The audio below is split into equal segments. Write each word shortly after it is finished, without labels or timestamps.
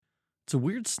It's a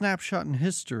weird snapshot in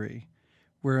history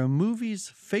where a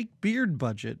movie's fake beard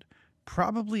budget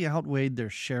probably outweighed their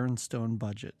Sharon Stone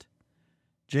budget.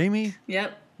 Jamie?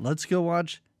 Yep. Let's go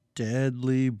watch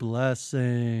Deadly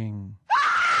Blessing.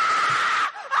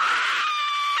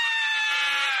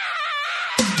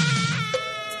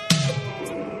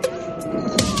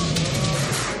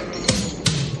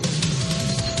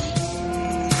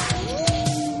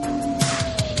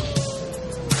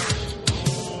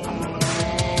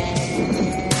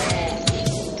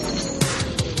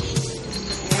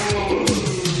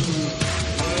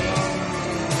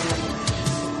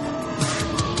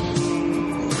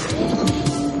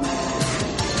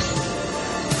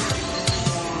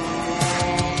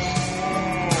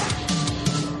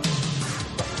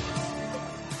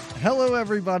 Hello,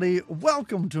 everybody.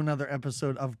 Welcome to another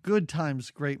episode of Good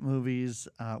Times, Great Movies.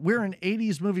 We're an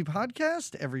 80s movie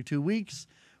podcast. Every 2 weeks,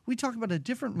 we talk about a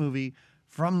different movie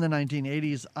from the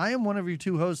 1980s. I am one of your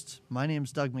two hosts. My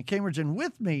name's Doug McCambridge, and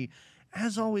with me,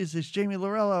 as always, is Jamie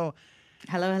Lorello.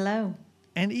 Hello, hello.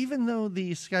 And even though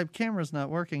the Skype camera's not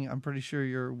working, I'm pretty sure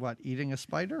you're, eating a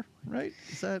spider, right?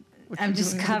 Is that what I'm you're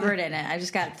just doing covered today? in it. I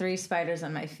just got 3 spiders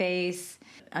on my face.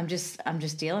 I'm just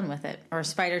dealing with it. Or a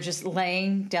spider just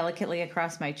laying delicately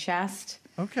across my chest.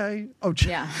 Okay. Oh,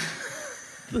 Yeah.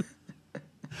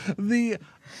 The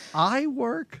eye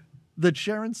work that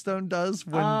Sharon Stone does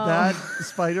when that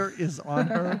spider is on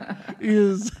her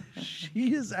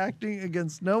she is acting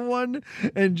against no one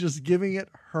and just giving it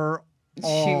her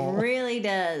all. She really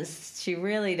does. She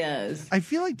really does. I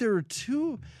feel like there are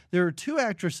two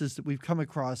actresses that we've come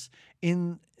across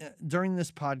in during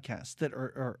this podcast that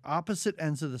are opposite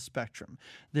ends of the spectrum.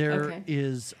 There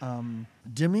is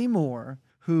Demi Moore,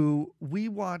 who we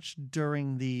watched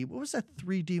during what was that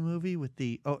 3D movie with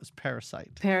it was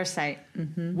Parasite. Parasite.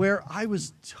 Mm-hmm. Where I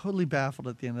was totally baffled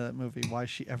at the end of that movie why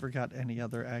she ever got any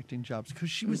other acting jobs, because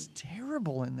she was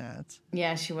terrible in that.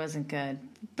 Yeah, she wasn't good.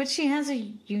 But she has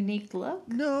a unique look.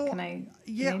 No. Maybe?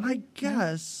 I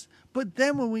guess. But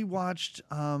then when we watched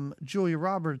Julia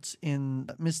Roberts in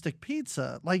Mystic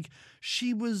Pizza,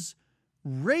 she was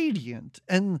radiant.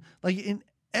 And in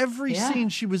every scene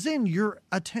she was in, your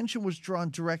attention was drawn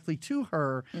directly to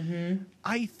her. Mm-hmm.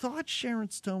 I thought Sharon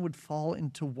Stone would fall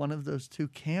into one of those two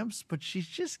camps, but she's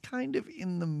just kind of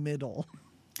in the middle.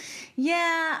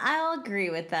 Yeah, I'll agree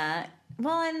with that.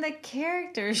 Well, and the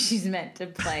character she's meant to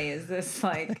play is this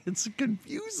It's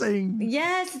confusing.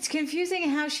 Yes, it's confusing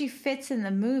how she fits in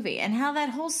the movie and how that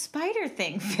whole spider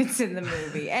thing fits in the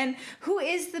movie. And who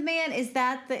is the man? Is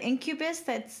that the incubus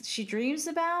that she dreams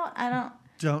about? I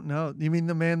don't know. You mean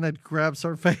the man that grabs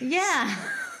her face? Yeah.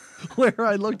 Where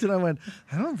I looked and I went,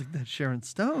 I don't think that's Sharon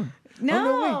Stone.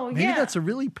 No, wait. Maybe that's a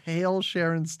really pale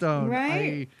Sharon Stone.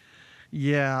 Right.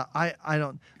 I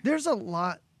don't. There's a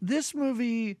lot. This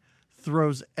movie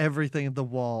throws everything at the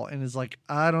wall and is like,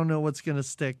 I don't know what's going to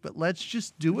stick, but let's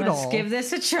just do it all. Let's give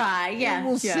this a try. Yeah. And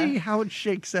we'll see how it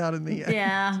shakes out in the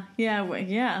end.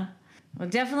 Yeah. We'll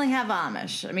definitely have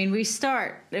Amish. I mean, we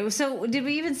start. So, did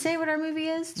we even say what our movie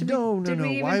is? Did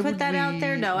we even put that out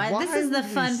there? No, this is the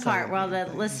fun part while the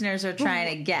listeners are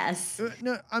trying to guess.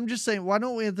 No, I'm just saying, why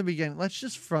don't we at the beginning? Let's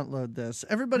just front load this.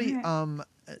 Everybody,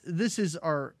 this is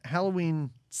our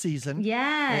Halloween season.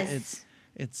 Yes.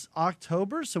 It's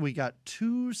October, so we got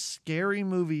 2 scary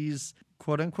movies,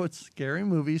 quote unquote scary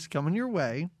movies, coming your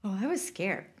way. Oh, I was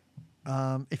scared.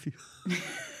 If you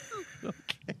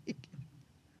okay.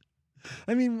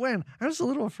 I mean, when I was a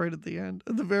little afraid at the end,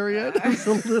 at the very end, I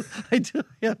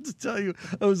have to tell you,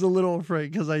 I was a little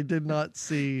afraid because I did not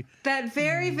see that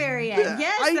very, very end.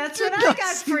 Yes, that's when I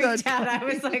got freaked out. I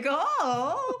was like,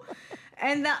 oh.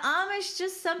 And the Amish,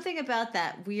 just something about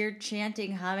that weird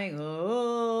chanting, humming,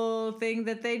 thing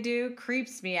that they do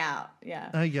creeps me out.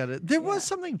 Yeah. I get it. There was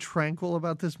something tranquil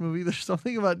about this movie. There's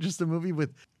something about just a movie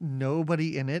with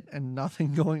nobody in it and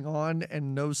nothing going on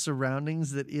and no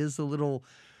surroundings that is a little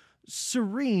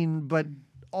serene, but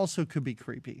also could be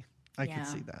creepy. I could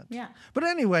see that. Yeah. But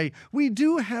anyway, we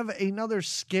do have another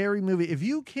scary movie. If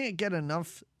you can't get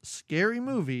enough scary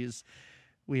movies,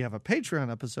 we have a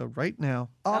Patreon episode right now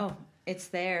up. Oh, it's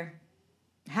there.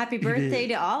 Happy birthday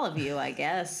to all of you, I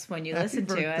guess, when you listen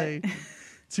to it.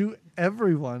 To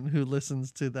everyone who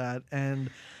listens to that.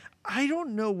 And I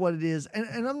don't know what it is.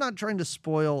 And I'm not trying to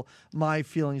spoil my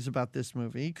feelings about this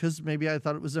movie because maybe I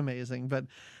thought it was amazing, but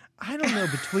I don't know,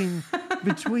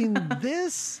 between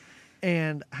this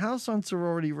and House on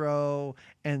Sorority Row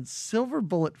and Silver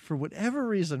Bullet, for whatever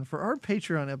reason, for our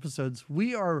Patreon episodes,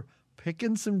 we are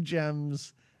picking some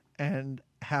gems and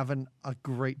having a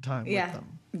great time with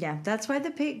them. Yeah, that's why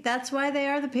they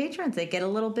are the patrons. They get a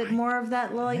little bit more of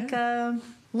that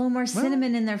A little more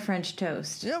cinnamon in their French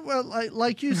toast. Yeah, well,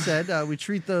 like you said, we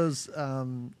treat those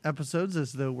episodes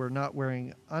as though we're not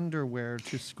wearing underwear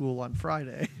to school on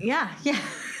Friday. Yeah.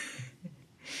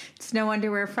 It's No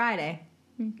Underwear Friday.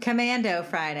 Commando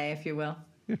Friday, if you will.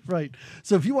 Right.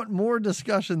 So if you want more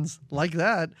discussions like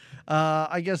that,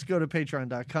 I guess go to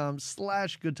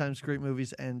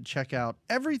patreon.com/goodtimesgreatmovies and check out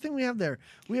everything we have there.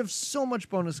 We have so much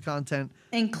bonus content.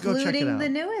 Including the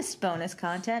newest bonus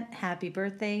content, Happy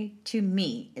Birthday to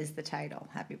Me is the title.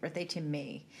 Happy Birthday to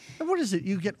Me. And what is it?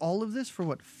 You get all of this for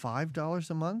what, $5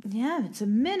 a month? Yeah, it's a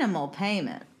minimal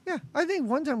payment. Yeah, I think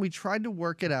one time we tried to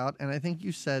work it out, and I think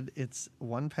you said it's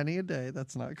 1 penny a day.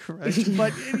 That's not correct,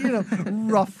 but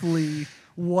roughly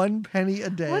 1 penny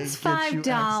a day. What's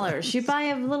 $5? You buy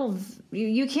a little.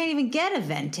 You can't even get a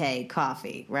Venti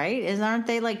coffee, right? Aren't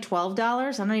they like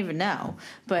 $12? I don't even know.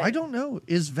 But I don't know.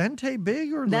 Is Venti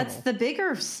big or little? That's the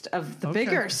biggest of the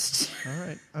biggest. All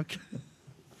right. Okay.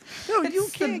 No, you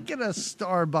can't get a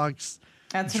Starbucks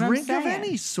drink of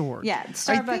any sort. Yeah,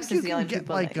 Starbucks is the only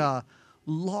people like a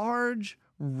large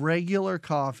regular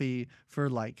coffee for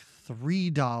like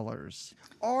 $3.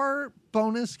 Our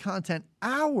bonus content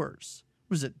hours,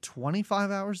 was it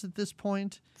 25 hours at this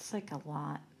point? It's like a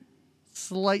lot.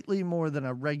 Slightly more than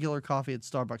a regular coffee at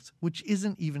Starbucks, which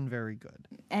isn't even very good.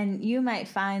 And you might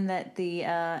find that the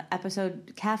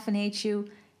episode caffeinates you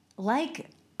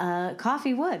like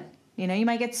coffee would. You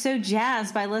might get so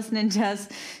jazzed by listening to us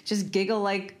just giggle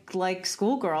like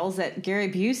schoolgirls at Gary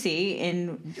Busey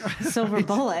in Silver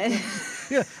Bullet.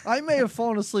 Yeah, I may have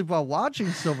fallen asleep while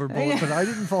watching Silver Bullet, but I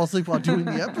didn't fall asleep while doing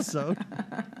the episode.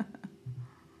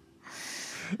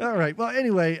 All right. Well,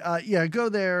 anyway, go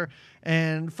there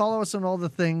and follow us on all the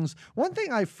things. One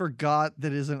thing I forgot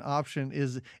that is an option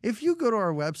is if you go to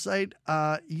our website,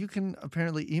 you can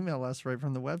apparently email us right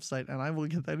from the website, and I will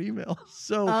get that email.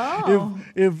 So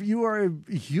if you are a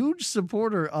huge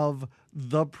supporter of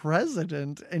the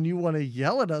president and you want to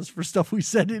yell at us for stuff we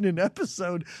said in an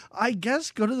episode, I guess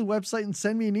go to the website and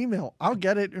send me an email. I'll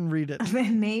get it and read it.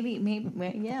 Maybe,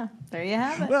 yeah. There you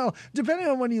have it. Well, depending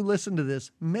on when you listen to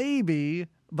this, maybe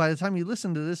by the time you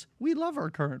listen to this, we love our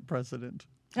current president.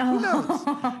 Who knows?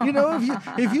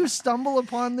 If you stumble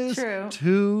upon this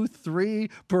 2, 3,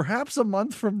 perhaps a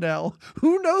month from now,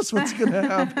 who knows what's going to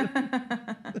happen?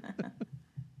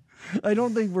 I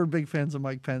don't think we're big fans of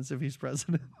Mike Pence if he's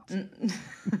president.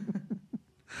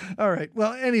 All right.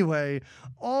 Well, anyway,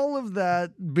 all of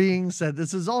that being said,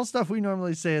 this is all stuff we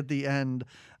normally say at the end.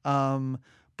 But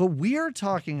we are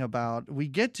talking about, we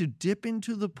get to dip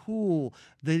into the pool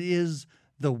that is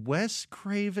the Wes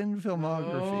Craven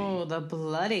filmography. Oh, the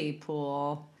bloody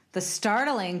pool. The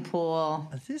startling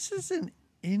pool. This is an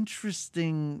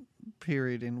interesting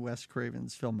period in Wes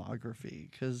Craven's filmography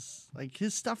because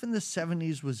his stuff in the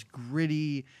 70s was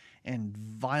gritty and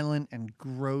violent and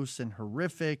gross and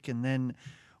horrific. And then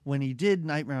when he did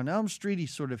Nightmare on Elm Street, he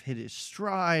sort of hit his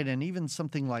stride. And even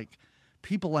something like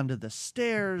People Under the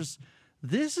Stairs.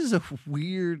 This is a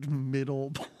weird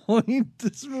middle point.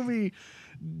 This movie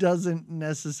doesn't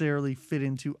necessarily fit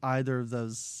into either of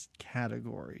those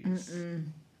categories.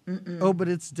 Oh, but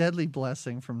it's Deadly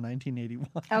Blessing from 1981.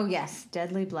 Oh, yes.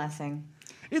 Deadly Blessing.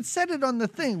 It said it on the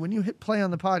thing. When you hit play on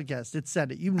the podcast, it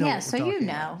said it. You know. Yeah, so you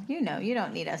know. You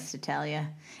don't need us to tell you.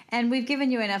 And we've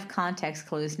given you enough context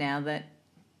clues now that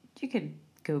you could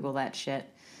Google that shit.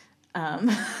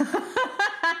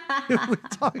 We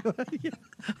talk about,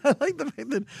 I like the fact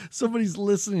that somebody's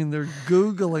listening. They're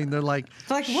Googling. They're like,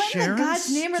 what Sharon in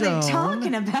God's name are they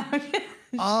talking about?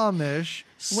 Amish,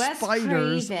 Wes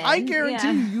spiders. Craven. I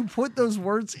guarantee you put those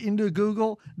words into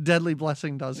Google, Deadly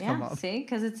Blessing does come up. See,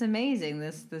 because it's amazing,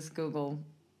 this Google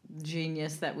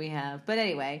genius that we have. But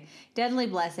anyway, Deadly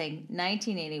Blessing,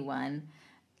 1981.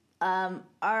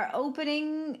 Our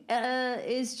opening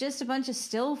is just a bunch of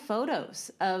still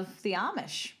photos of the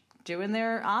Amish doing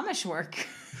their Amish work.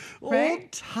 Right?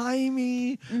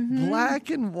 Old-timey, black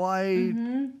and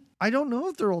white. I don't know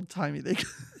if they're old-timey. They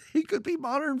could be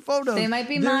modern photos. They might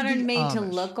be modern, made to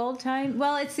look old-time.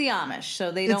 Well, it's the Amish, so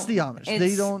they don't. It's the Amish.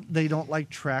 They don't like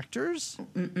tractors.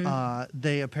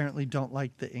 They apparently don't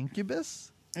like the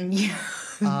Incubus. Yeah,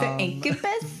 the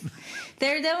Incubus.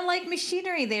 They don't like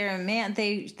machinery. They're a man.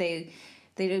 They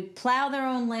plow their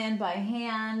own land by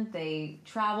hand. They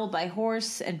travel by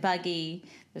horse and buggy.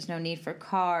 There's no need for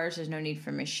cars. There's no need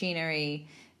for machinery.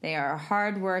 They are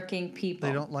hardworking people.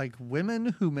 They don't like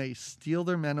women who may steal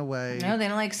their men away. No, they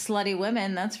don't like slutty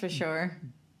women, that's for sure.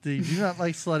 They do not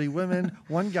like slutty women.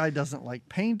 One guy doesn't like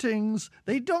paintings.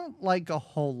 They don't like a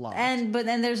whole lot. But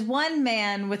then there's one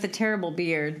man with a terrible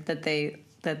beard that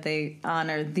they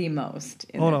honor the most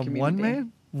in their community. One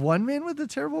man? one man with a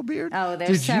terrible beard. Oh,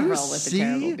 there's several with a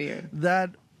terrible see beard.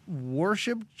 that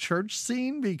worship church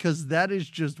scene? Because that is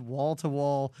just wall to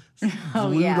wall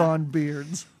glued on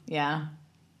beards. Yeah.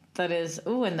 That is,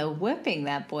 and the whipping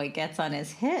that boy gets on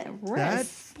his wrist. That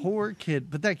poor kid.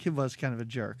 But that kid was kind of a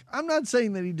jerk. I'm not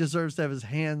saying that he deserves to have his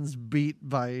hands beat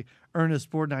by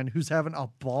Ernest Borgnine, who's having a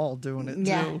ball doing it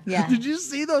too. Yeah. Did you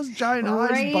see those giant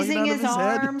eyes bugging raising out of his his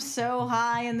head? arms so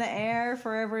high in the air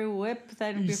for every whip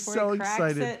that He's before so he cracks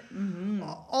excited. it. Mm-hmm.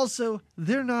 Also,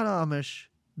 they're not Amish.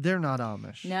 They're not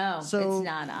Amish. No, so, it's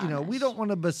not Amish. We don't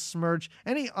want to besmirch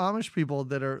any Amish people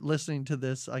that are listening to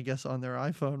this, I guess, on their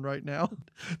iPhone right now.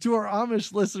 To our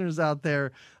Amish listeners out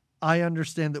there, I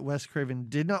understand that Wes Craven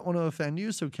did not want to offend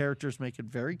you, so characters make it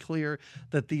very clear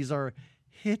that these are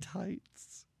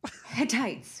Hittites.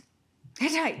 Hittites,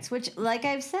 which, like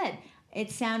I've said,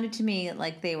 it sounded to me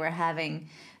like they were having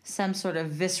some sort of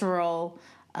visceral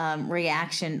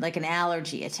reaction, like an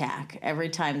allergy attack every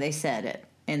time they said it.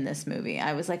 In this movie,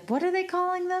 I was like, "What are they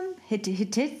calling them?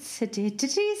 Hittites? I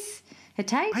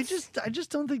just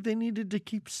don't think they needed to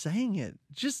keep saying it.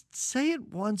 Just say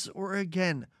it once or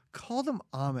again. Call them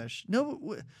Amish.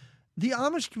 No, the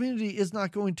Amish community is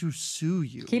not going to sue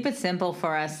you. Keep it simple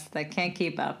for us that can't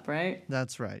keep up, right?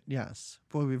 That's right. Yes.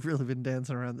 Boy, we've really been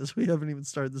dancing around this. We haven't even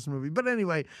started this movie. But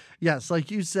anyway, yes,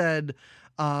 like you said,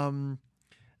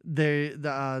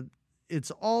 it's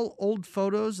all old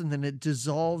photos, and then it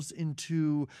dissolves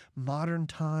into modern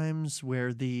times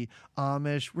where the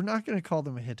Amish, we're not going to call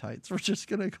them Hittites. We're just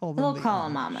going to call them We'll call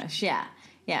them Amish, yeah.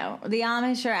 Yeah, the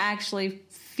Amish are actually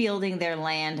fielding their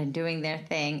land and doing their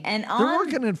thing. And they're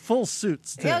working in full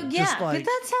suits, too. Oh, yeah, but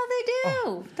that's how they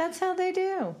do. That's how they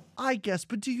do. I guess,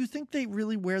 but do you think they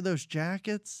really wear those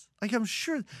jackets? Like, I'm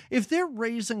sure if they're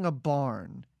raising a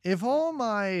barn, if all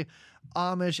my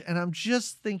Amish, and I'm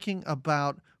just thinking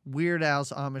about Weird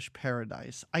Al's Amish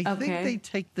Paradise, I think they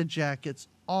take the jackets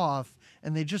off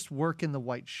and they just work in the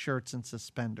white shirts and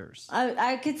suspenders.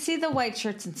 I could see the white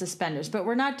shirts and suspenders, but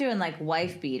we're not doing like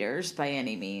wife beaters by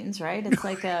any means, right? It's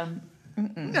like no,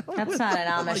 that's not an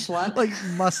Amish look. Like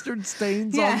mustard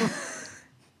stains on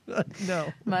them.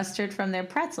 No. Mustard from their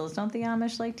pretzels. Don't the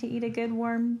Amish like to eat a good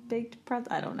warm baked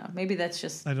pretzel? I don't know. Maybe that's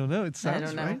just... I don't know. It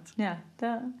sounds right. Yeah.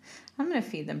 I'm going to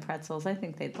feed them pretzels. I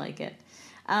think they'd like it.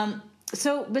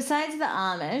 So besides the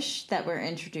Amish that we're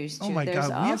introduced to, oh my there's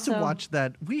God, also... we have to watch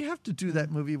that. We have to do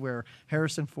that movie where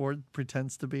Harrison Ford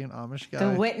pretends to be an Amish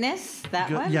guy. The Witness,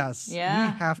 that one? Yes.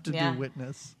 Yeah. We have to do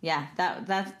Witness. Yeah,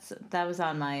 that was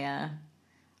on my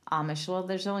Amish. Well,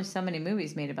 there's only so many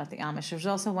movies made about the Amish. There's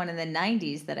also one in the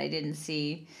 90s that I didn't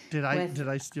see. Did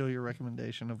I steal your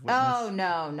recommendation of Witness? Oh,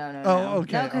 no. Oh,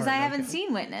 okay. No, because I haven't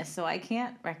seen Witness, so I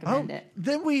can't recommend it.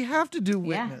 Then we have to do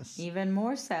Witness. Yeah, even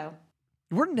more so.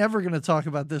 We're never going to talk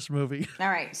about this movie. All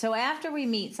right. So after we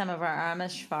meet some of our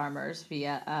Amish farmers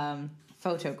via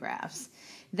photographs,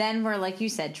 then we're, like you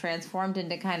said, transformed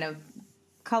into kind of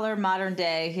color modern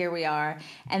day. Here we are.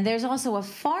 And there's also a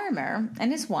farmer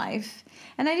and his wife.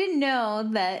 And I didn't know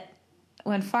that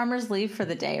when farmers leave for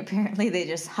the day, apparently they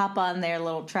just hop on their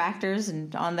little tractors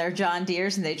and on their John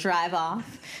Deeres and they drive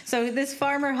off. So this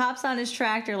farmer hops on his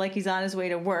tractor like he's on his way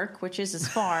to work, which is his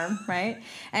farm, right?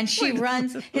 And she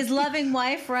runs, his loving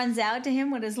wife runs out to him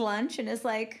with his lunch and is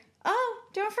like, "Oh,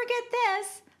 don't forget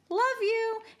this. Love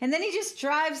you." And then he just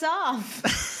drives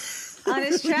off on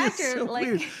his tractor. So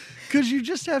like. Because you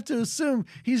just have to assume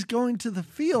he's going to the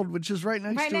field, which is right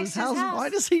next to his house. Why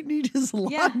does he need his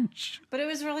lunch? Yeah. But it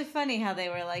was really funny how they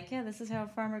were like, "Yeah, this is how a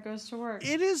farmer goes to work."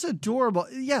 It is adorable.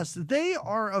 Yes, they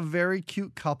are a very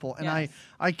cute couple. And yes.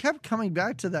 I kept coming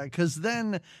back to that because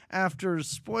then after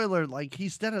spoiler, like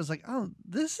he's dead, I was like, oh,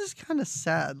 this is kind of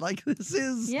sad. Like this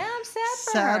is I'm sad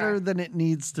for sadder her. Than it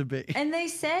needs to be. And they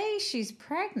say she's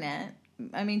pregnant.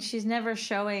 I mean, she's never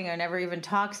showing or never even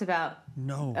talks about,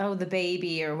 the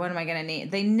baby or what am I going to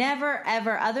need? They never,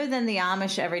 ever, other than the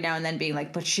Amish every now and then being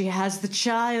like, but she has the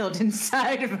child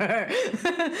inside of her.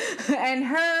 And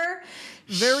her...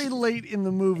 Very late in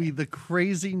the movie, the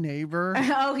crazy neighbor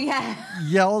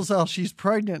yells out she's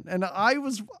pregnant. And I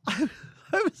was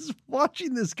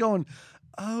watching this going,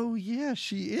 oh, yeah,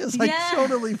 she is. I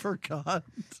totally forgot.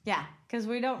 Yeah, because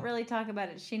we don't really talk about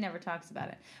it. She never talks about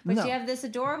it. But you have this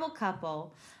adorable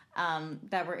couple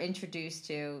that we're introduced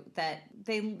to that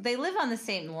they live on the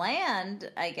same land,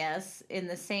 I guess, in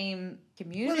the same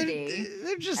community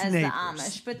they're just as neighbors. The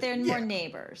Amish, but they're more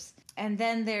neighbors. And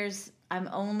then there's,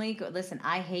 listen,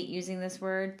 I hate using this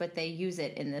word, but they use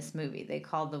it in this movie. They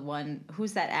call the one,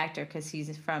 who's that actor? Because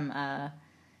he's from...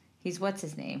 He's what's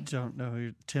his name? Don't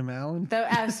know. Tim Allen?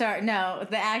 I'm sorry. No,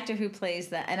 the actor who plays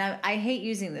that. And I hate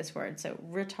using this word. So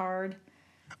retard.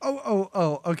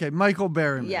 Okay. Michael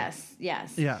Berryman.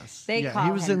 Yes. They call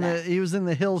he was him in that. He was in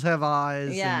The Hills Have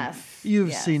Eyes. Yes.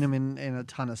 You've seen him in a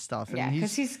ton of stuff. And Yeah,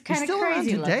 because he's kind of still around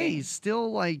crazy today. looking. He's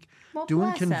still like Well, doing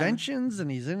bless him. conventions,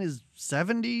 and he's in his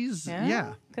 70s.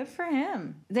 Yeah. Good for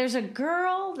him. There's a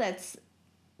girl that's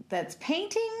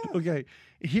painting. Okay.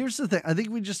 Here's the thing. I think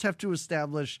we just have to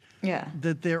establish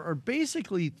that there are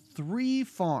basically 3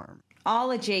 farms.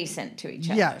 All adjacent to each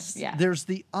other. Yes. Yeah. There's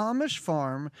the Amish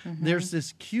farm. Mm-hmm. There's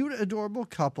this cute, adorable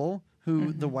couple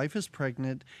who the wife is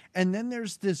pregnant. And then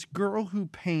there's this girl who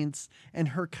paints and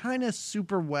her kind of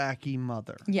super wacky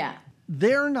mother. Yeah.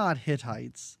 They're not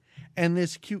Hittites. And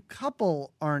this cute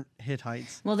couple aren't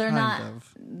Hittites. Well, they're not.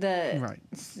 Right.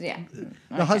 Yeah.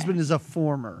 The husband is a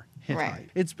former Hittite. Right.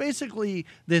 It's basically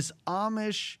this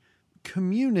Amish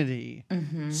community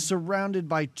surrounded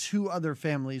by 2 other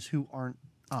families who aren't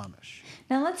Amish.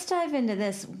 Now let's dive into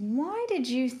this. Why did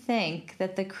you think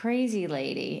that the crazy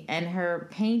lady and her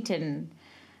painting,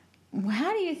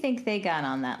 how do you think they got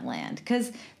on that land?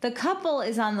 Because the couple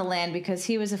is on the land because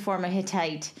he was a former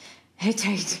Hittite, and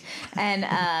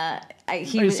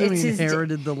he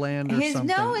inherited the land or something.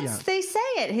 No, they say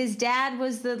it. His dad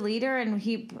was the leader,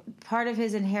 and part of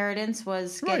his inheritance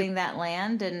was getting that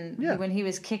land. And when he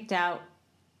was kicked out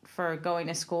for going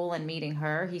to school and meeting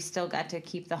her, he still got to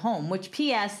keep the home. Which,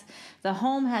 P.S., the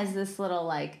home has this little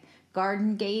like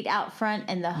garden gate out front,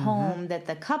 and the home that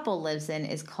the couple lives in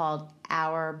is called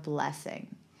Our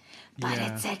Blessing. But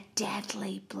it's a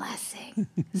deadly blessing.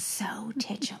 So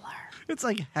titular. It's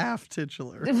like half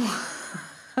titular.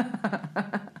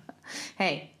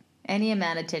 Hey, any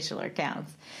amount of titular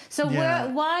counts. So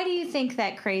why do you think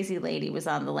that crazy lady was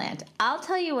on the land? I'll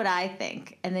tell you what I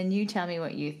think, and then you tell me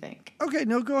what you think. Okay,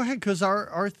 no, go ahead, because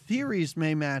our theories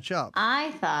may match up.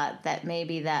 I thought that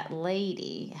maybe that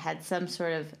lady had some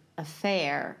sort of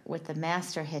affair with the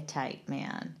master Hittite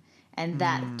man. And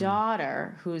that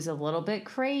daughter, who's a little bit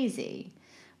crazy,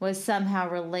 was somehow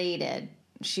related.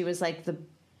 She was like the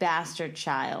bastard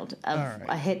child of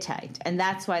a Hittite. And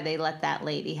that's why they let that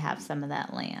lady have some of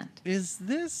that land. Is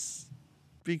this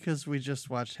because we just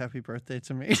watched Happy Birthday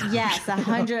to Me? Yes,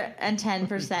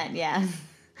 110%, yes.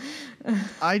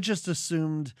 I just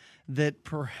assumed that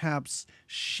perhaps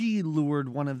she lured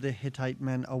one of the Hittite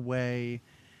men away,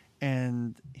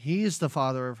 and he's the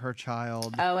father of her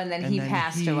child. Oh, and then he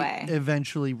passed away.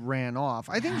 Eventually ran off.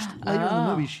 I think later in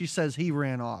the movie she says he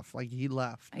ran off, like he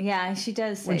left. Yeah, she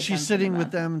does say when she's sitting with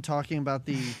them talking about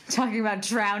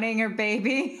drowning her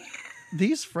baby.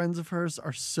 These friends of hers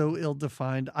are so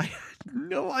ill-defined. I had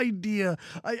no idea.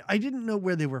 I didn't know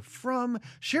where they were from.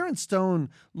 Sharon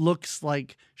Stone looks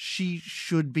like she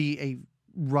should be a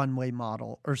runway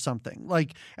model or something.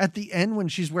 Like at the end when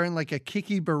she's wearing like a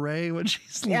Kiki beret when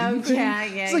she's leaving.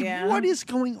 It's like, what is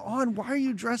going on? Why are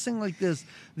you dressing like this?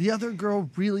 The other girl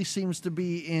really seems to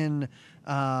be in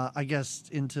I guess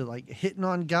into like hitting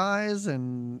on guys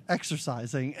and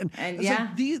exercising. And it's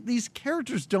like these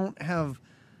characters don't have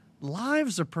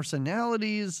lives or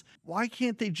personalities. Why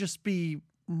can't they just be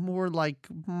more like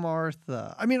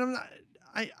Martha? I mean,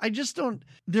 I just don't.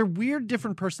 Their weird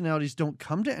different personalities don't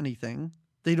come to anything.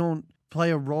 They don't play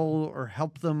a role or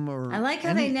help them. Or I like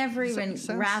how they never even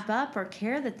wrap up or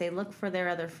care that they look for their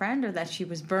other friend or that she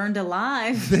was burned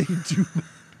alive. They do.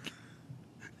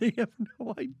 They have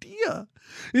no idea.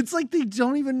 It's like they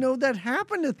don't even know that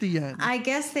happened at the end. I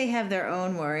guess they have their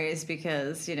own worries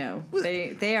because,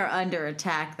 they are under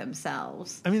attack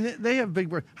themselves. I mean, they have big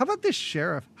worries. How about this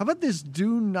sheriff? How about this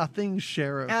do-nothing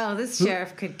sheriff? Oh, this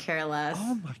sheriff could care less.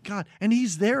 Oh, my God. And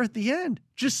he's there at the end,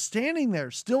 just standing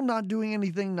there, still not doing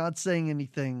anything, not saying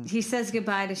anything. He says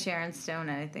goodbye to Sharon Stone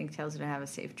and I think tells her to have a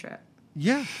safe trip.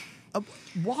 Yeah.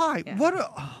 Why?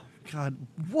 Yeah. God,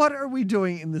 what are we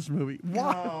doing in this movie?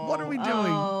 What are we doing?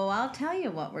 Oh, I'll tell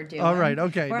you what we're doing. All right,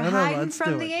 okay. We're hiding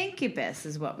from the incubus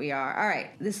is what we are. All right,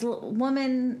 this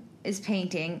woman is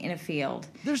painting in a field.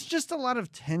 There's just a lot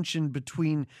of tension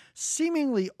between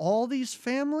seemingly all these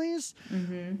families,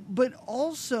 but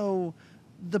also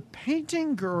the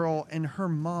painting girl and her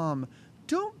mom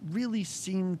don't really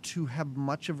seem to have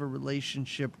much of a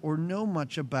relationship or know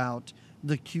much about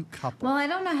the cute couple. Well, I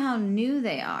don't know how new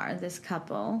they are, this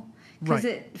couple. Because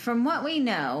from what we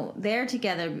know, they're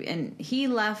together, and he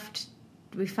left,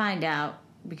 we find out,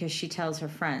 because she tells her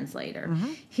friends later.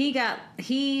 He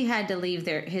had to leave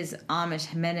his Amish,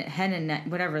 Hennin,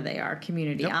 whatever they are,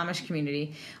 community, Amish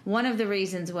community. One of the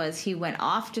reasons was he went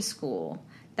off to school.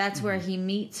 That's where he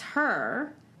meets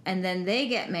her, and then they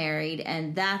get married,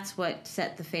 and that's what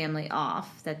set the family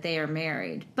off, that they are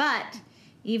married. But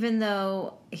even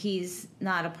though he's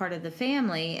not a part of the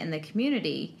family and the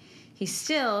community, he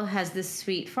still has this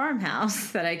sweet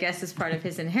farmhouse that I guess is part of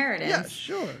his inheritance. Yeah,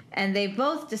 sure. And they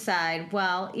both decide,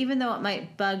 well, even though it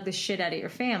might bug the shit out of your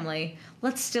family,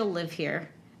 let's still live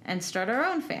here and start our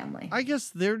own family. I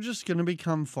guess they're just going to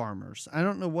become farmers. I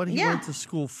don't know what he went to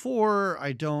school for.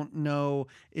 I don't know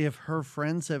if her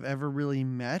friends have ever really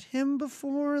met him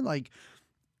before. Like,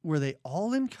 were they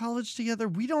all in college together?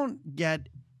 We don't get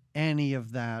any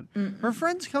of that. Her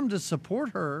friends come to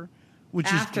support her, which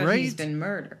is great. After he's been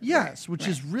murdered. Yes, which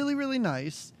is really, really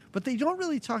nice. But they don't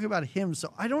really talk about him,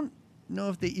 so I don't know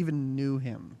if they even knew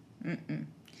him.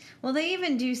 Well, they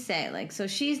even do say, like, so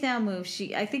she's now moved.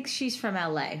 I think she's from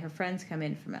L.A. Her friends come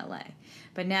in from L.A.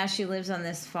 But now she lives on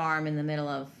this farm in the middle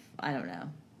of, I don't know,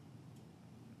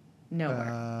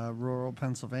 nowhere. Rural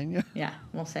Pennsylvania? Yeah,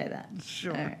 we'll say that.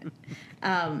 Sure.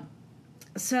 All right.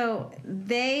 So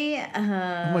they...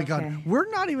 oh, my God. We're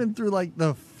not even through, like,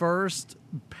 the first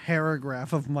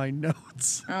paragraph of my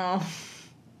notes. Oh.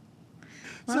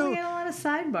 Well, So, we got a lot of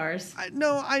sidebars. I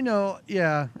know.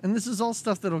 Yeah. And this is all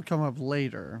stuff that'll come up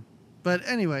later. But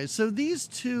anyway, so these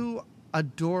two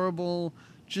adorable,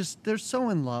 just, they're so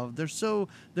in love.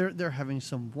 They're having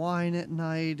some wine at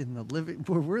night in the living.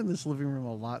 We're in this living room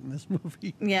a lot in this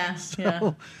movie. Yeah.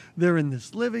 So they're in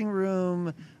this living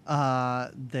room.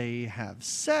 They have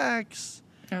sex.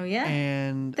 Oh, yeah.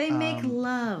 And they make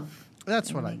love.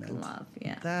 That's what I meant. Love,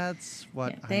 yeah. That's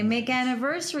what I They meant. make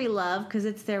anniversary love because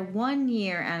it's their 1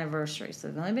 year anniversary. So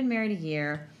they've only been married a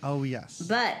year. Oh, yes.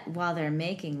 But while they're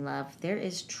making love, there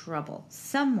is trouble.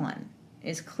 Someone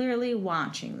is clearly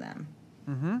watching them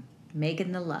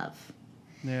making the love.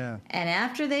 Yeah. And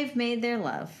after they've made their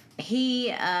love,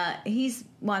 he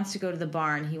wants to go to the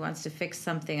barn. He wants to fix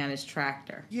something on his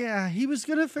tractor. Yeah, he was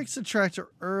going to fix the tractor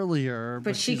earlier.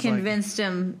 But she she's convinced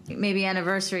him maybe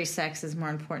anniversary sex is more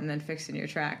important than fixing your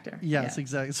tractor. Yes,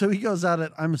 exactly. So he goes out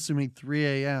at, I'm assuming,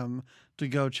 3 a.m. to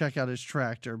go check out his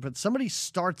tractor. But somebody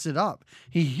starts it up.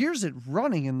 He hears it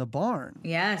running in the barn.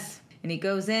 Yes. And he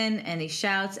goes in and he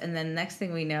shouts. And then next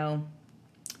thing we know,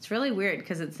 it's really weird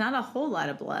because it's not a whole lot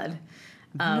of blood.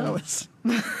 No, it's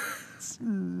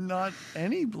not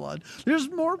any blood.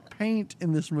 There's more paint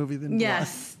in this movie than blood.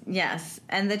 Yes.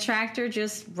 And the tractor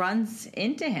just runs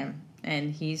into him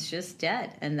and he's just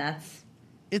dead. And that's...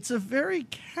 It's a very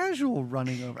casual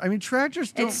running over. I mean,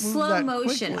 tractors don't It's move slow that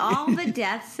motion. quickly. All the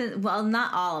deaths, well,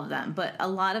 not all of them, but a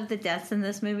lot of the deaths in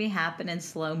this movie happen in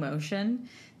slow motion.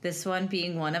 This one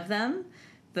being one of them.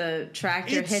 The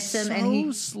tractor hits him, and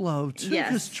he slow too,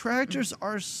 because tractors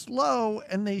are slow,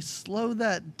 and they slow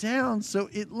that down, so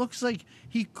it looks like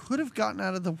he could have gotten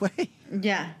out of the way.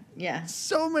 Yeah.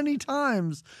 So many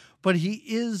times, but he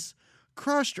is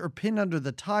crushed or pinned under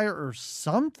the tire or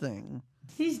something.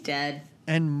 He's dead.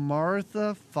 And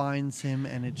Martha finds him,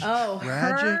 and it's tragic.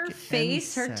 Her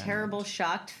face, and her sad. terrible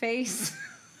shocked face.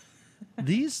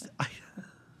 These.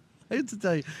 I have to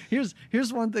tell you,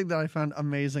 here's one thing that I found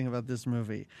amazing about this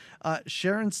movie.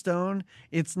 Sharon Stone,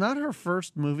 it's not her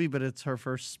first movie, but it's her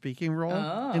first speaking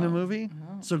role in a movie.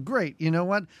 So great. You know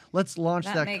what? Let's launch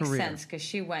that career. That makes sense because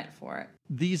she went for it.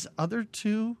 These other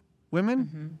two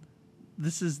women,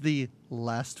 this is the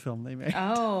last film they made.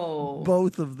 Oh.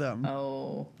 Both of them.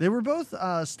 Oh. They were both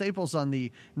staples on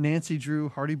the Nancy Drew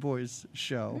Hardy Boys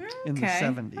show in the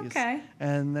 70s. Okay.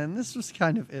 And then this was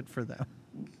kind of it for them.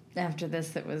 After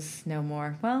this, it was no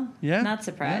more. Well, Yeah. not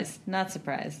surprised. Not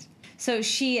surprised. So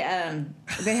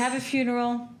they have a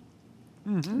funeral.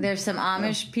 There's some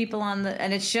Amish people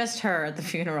and it's just her at the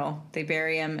funeral. They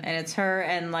bury him, and it's her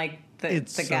and like the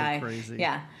guy. So crazy.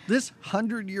 Yeah. This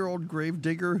 100-year-old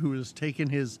gravedigger who has taken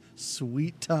his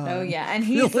sweet time. Oh yeah, and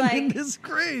he's filling like, in his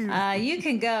grave. "You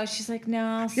can go." She's like, "No,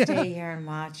 I'll stay here and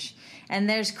watch." And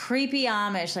there's creepy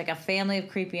Amish, like a family of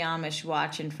creepy Amish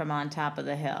watching from on top of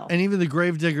the hill. And even the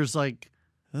gravedigger's like,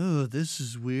 "Oh, this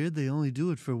is weird. They only do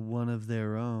it for one of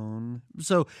their own."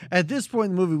 So at this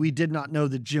point in the movie, we did not know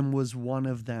that Jim was one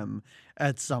of them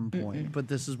at some point. But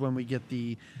this is when we get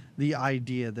the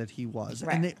idea that he was.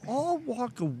 Right. And they all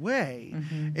walk away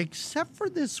except for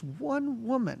this one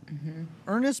woman.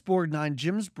 Ernest Borgnine,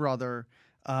 Jim's brother,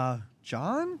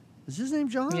 John? Is his name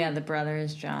John? Yeah, the brother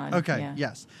is John. Okay, yeah.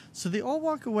 yes. So they all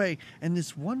walk away, and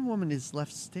this one woman is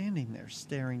left standing there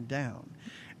staring down.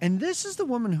 And this is the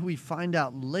woman who we find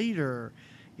out later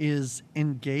is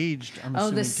engaged, I'm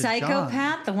assuming, the to psychopath,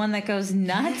 John. the one that goes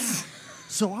nuts?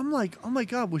 So I'm like, oh my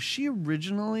God, was she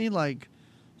originally like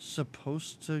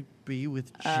supposed to be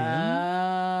with Jim?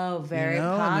 Oh, very And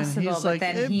then possible. he's But like,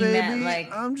 then hey, he baby, meant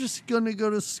like, I'm just going to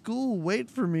go to school. Wait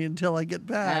for me until I get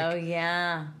back. oh,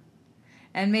 yeah.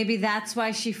 And maybe that's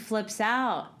why she flips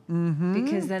out.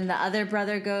 Because then the other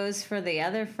brother goes for the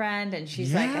other friend, and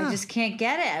she's like, I just can't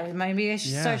get it. Maybe I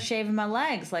should start shaving my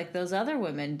legs like those other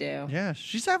women do. Yeah,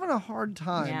 she's having a hard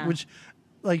time, which,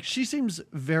 like, she seems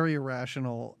very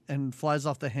irrational and flies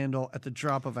off the handle at the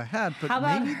drop of a hat. But how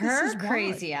about maybe her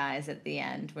crazy eyes at the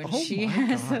end when she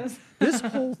has those?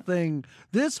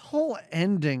 this whole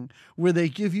ending where they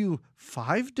give you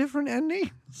 5 different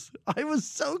endings. I was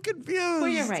so confused. Well,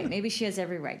 you're right. Maybe she has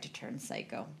every right to turn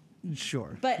psycho.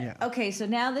 Sure. But, okay, so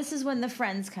now this is when the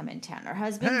friends come in town. Her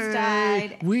husband's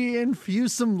died. We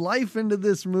infuse some life into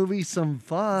this movie, some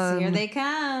fun. So here they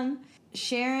come.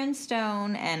 Sharon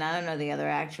Stone, and I don't know the other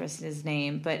actress's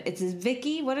name, but it's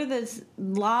Vicky. What are those?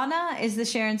 Lana is the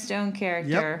Sharon Stone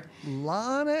character. Yep.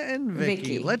 Lana and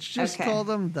Vicky. Let's just call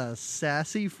them the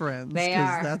sassy friends. They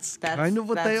are. That's kind of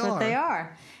what they are. That's what they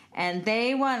are. And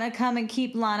they want to come and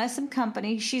keep Lana some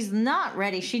company. She's not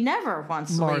ready. She never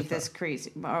wants to leave this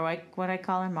crazy. Or what I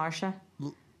call her, Marcia?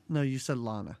 No, you said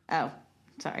Lana. Oh,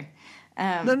 sorry.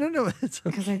 No. It's okay.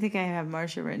 Because I think I have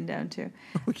Marcia written down too.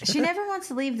 Okay. She never wants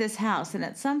to leave this house. And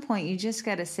at some point, you just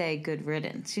got to say good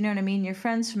riddance. You know what I mean? Your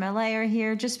friends from LA are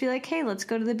here. Just be like, hey, let's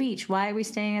go to the beach. Why are we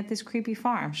staying at this creepy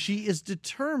farm? She is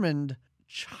determined,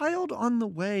 child on the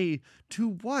way to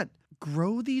what?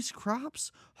 Grow these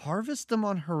crops, harvest them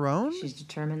on her own. She's a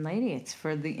determined lady. It's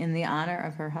in the honor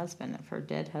of her husband, of her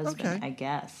dead husband, I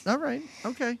guess. All right.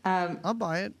 Okay. I'll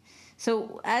buy it.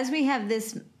 So as we have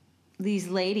these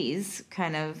ladies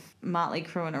kind of motley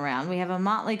crewing around, we have a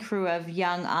motley crew of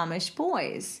young Amish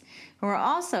boys who are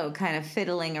also kind of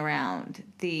fiddling around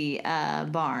the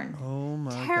barn. Oh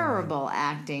my! Terrible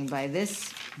acting by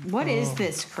this. What is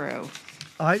this crew?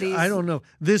 I don't know.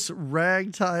 This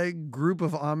ragtag group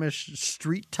of Amish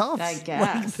street toughs. I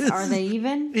guess. Are they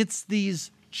even? It's these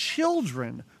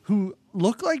children who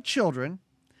look like children.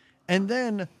 And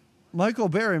then Michael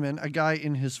Berryman, a guy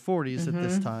in his 40s at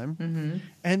this time.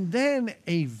 And then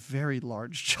a very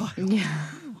large child. Yeah.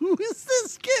 Who is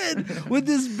this kid with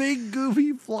this big,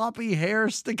 goofy, floppy hair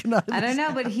sticking out of I don't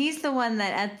know, but he's the one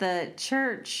that at the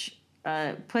church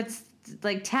puts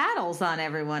like tattles on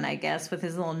everyone, I guess, with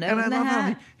his little note in the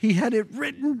hat. He had it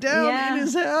written down in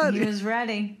his head. He was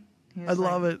ready. I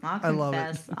love it.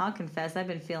 I'll confess. I've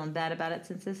been feeling bad about it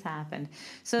since this happened.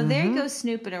 So there you go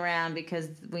snooping around because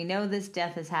we know this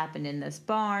death has happened in this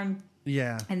barn.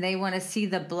 Yeah. And they want to see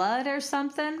the blood or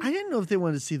something. I didn't know if they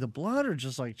wanted to see the blood or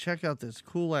just like check out this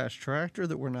cool ass tractor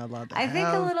that we're not allowed to have. I think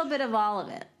a little bit of all of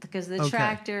it because the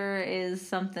tractor is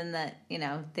something that,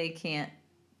 they can't.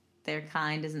 Their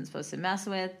kind isn't supposed to mess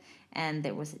with, and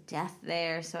there was a death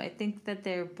there. So I think that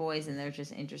they're boys and they're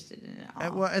just interested in it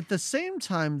all. Well, at the same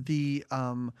time, the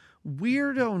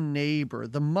weirdo neighbor,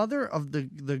 the mother of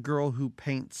the girl who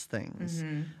paints things,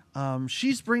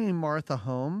 she's bringing Martha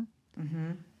home.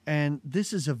 And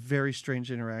this is a very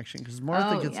strange interaction because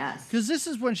Martha because this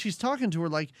is when she's talking to her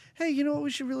like, hey, you know what? We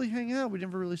should really hang out. We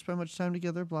never really spend much time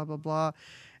together, blah, blah, blah.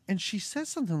 And she says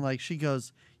something like, she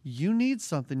goes, you need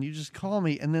something, you just call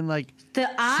me. And then like the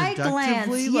eye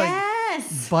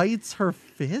glance, bites her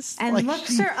fist. And like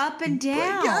looks her up and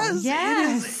down.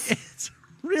 Yes. It's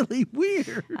really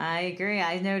weird. I agree.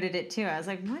 I noted it too. I was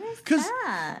like, what is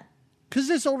that? Because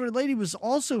this older lady was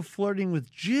also flirting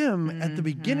with Jim at the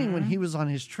beginning when he was on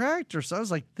his tractor. So I was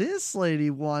like, this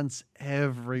lady wants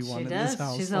everyone in this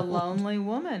house. She's a lonely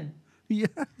woman. Yes.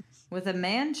 With a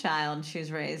man-child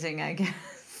she's raising, I guess.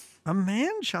 A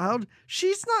man-child?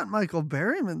 She's not Michael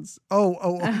Berryman's. Oh,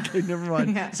 okay, never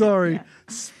mind. Sorry. Yeah.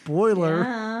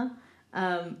 Spoiler.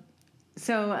 Yeah.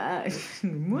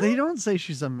 They don't say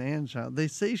she's a man-child. They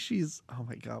say she's, oh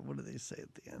my God, what do they say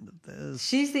at the end of this?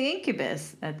 She's the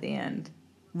incubus at the end.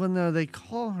 Well, no, they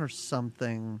call her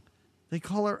something. They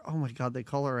call her, oh my God, they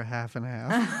call her a half and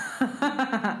half.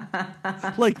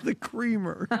 Like the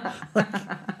creamer.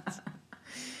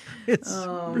 It's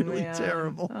really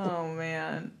terrible. Oh,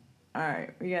 man. All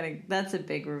right, that's a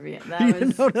big reveal.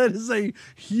 That is a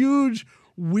huge,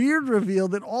 weird reveal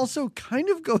that also kind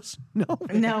of goes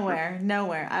nowhere.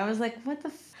 Nowhere. I was like, what the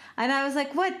and I was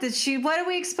like, what are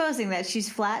we exposing? That she's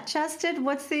flat-chested?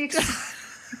 What's the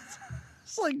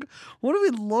It's like, what are we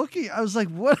looking? I was like,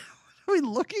 what are we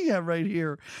looking at right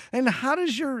here? And how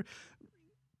does your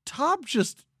top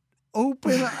just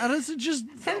open? How does it just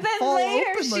and then fall later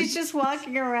open? She's just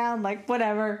walking around like,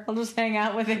 whatever, I'll just hang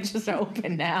out with it just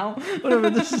open now. Whatever,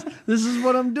 this is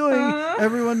what I'm doing.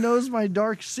 Everyone knows my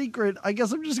dark secret. I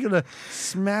guess I'm just gonna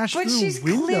smash through windows. But she's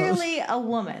clearly a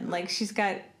woman. Like she's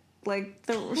got like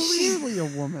clearly a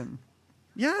woman.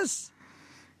 Yes.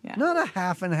 Yeah. Not a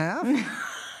half and half.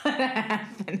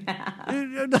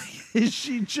 Is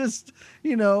she just,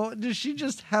 does she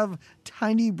just have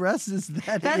tiny breasts? Is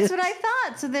That's what I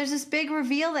thought. So there's this big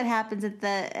reveal that happens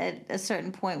at a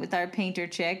certain point with our painter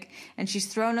chick, and she's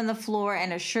thrown on the floor,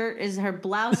 and her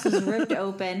blouse is ripped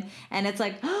open, and it's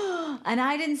like, and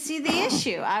I didn't see the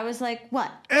issue. I was like,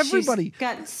 what? Everybody She's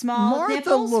got small Martha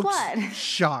nipples. Looks What?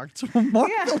 shocked.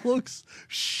 Martha looks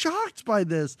shocked by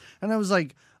this, and I was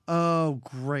like, oh,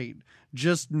 great.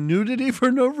 Just nudity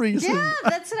for no reason. Yeah,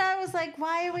 that's what I was like.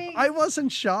 Why are we? I wasn't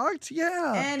shocked.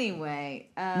 Yeah. Anyway,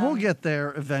 we'll get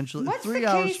there eventually. What's 3 the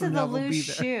hours case from of now, the we'll be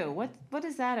loose there. shoe? What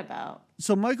is that about?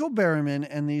 So Michael Berryman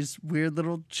and these weird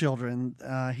little children,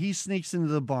 he sneaks into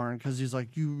the barn because he's like,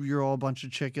 you're all a bunch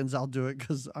of chickens. I'll do it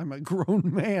because I'm a grown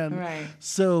man. Right.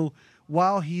 So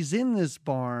while he's in this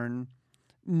barn,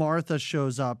 Martha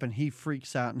shows up and he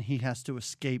freaks out and he has to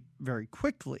escape very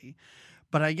quickly.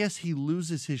 But I guess he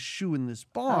loses his shoe in this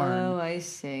barn. Oh, I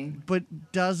see.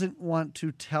 But doesn't want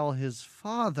to tell his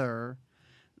father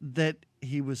that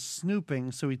he was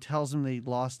snooping. So he tells him that he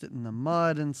lost it in the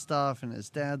mud and stuff. And his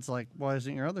dad's like, why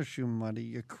isn't your other shoe muddy,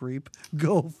 you creep?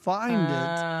 Go find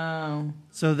it. Oh.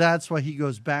 So that's why he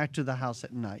goes back to the house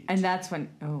at night. And that's when,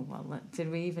 are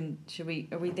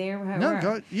we there? No,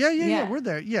 go. Yeah, Yeah. we're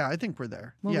there. Yeah, I think we're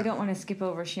there. Well, yeah. we don't want to skip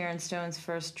over Sharon Stone's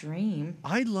first dream.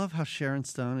 I love how Sharon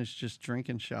Stone is just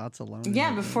drinking shots alone. in Yeah,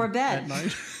 her before room bed. At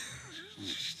night.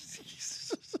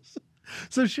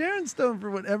 So Sharon Stone,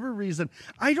 for whatever reason,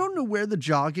 I don't know where the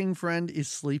jogging friend is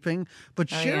sleeping, but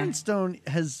Sharon Stone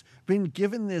has been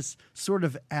given this sort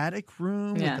of attic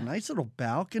room with a nice little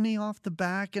balcony off the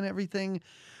back and everything.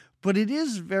 But it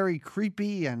is very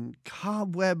creepy and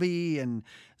cobwebby, and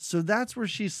so that's where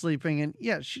she's sleeping. And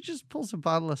yeah, she just pulls a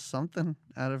bottle of something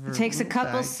out of her. Takes a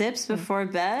couple bag. sips before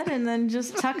bed and then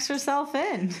just tucks herself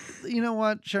in. You know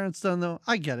what, Sharon Stone, though,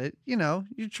 I get it.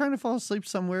 You're trying to fall asleep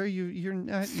somewhere. You're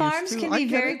not Farms used to. can I be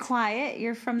get very it. quiet.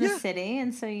 You're from the city,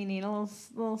 and so you need a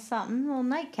little something, a little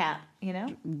nightcap,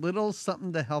 Little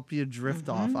something to help you drift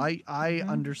off. I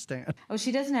understand. Oh,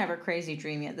 she doesn't have her crazy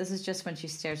dream yet. This is just when she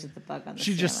stares at the bug on the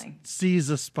She ceiling. just sees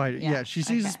a spider. Yeah, Yeah, she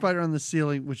sees a okay. spider on the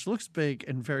ceiling, which looks big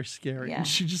and very scary. Yeah. And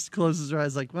she just closes her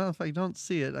eyes like, well, if I don't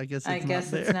see it, I guess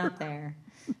it's not there.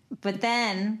 But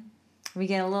then we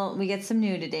get some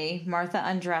nudity. Martha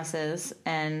undresses,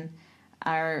 and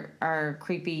our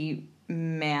creepy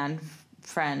man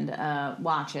friend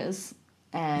watches.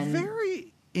 And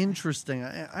Very interesting.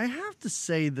 I have to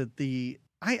say that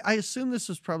I assume this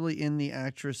was probably in the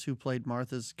actress who played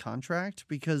Martha's contract,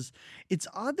 because it's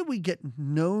odd that we get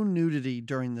no nudity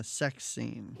during the sex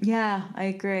scene, yeah, I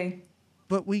agree.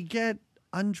 but we get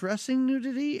undressing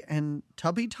nudity and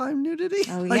tubby time nudity.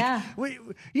 Oh, Like,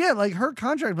 yeah. like her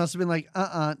contract must have been like,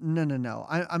 no.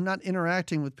 I'm not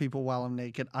interacting with people while I'm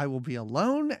naked. I will be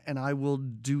alone, and I will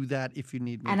do that if you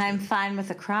need me. And to. I'm fine with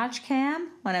a crotch cam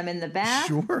when I'm in the bath.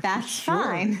 Sure, That's sure.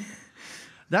 fine.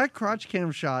 That crotch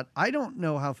cam shot, I don't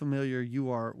know how familiar you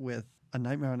are with A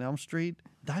Nightmare on Elm Street.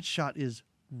 That shot is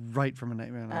right from A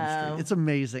Nightmare on Elm Street. It's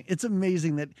amazing. It's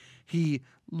amazing that he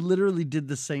literally did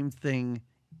the same thing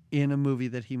in a movie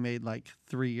that he made like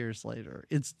 3 years later.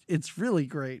 It's really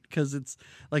great because it's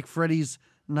like Freddy's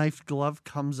knifed glove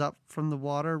comes up from the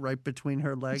water right between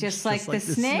her legs. Just like the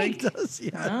snake does.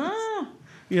 Yeah. Oh.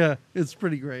 Yeah, it's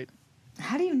pretty great.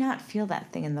 How do you not feel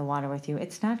that thing in the water with you?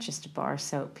 It's not just a bar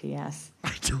soap, P.S.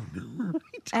 I don't know.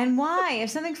 Right? And why? If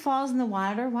something falls in the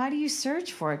water, why do you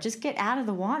search for it? Just get out of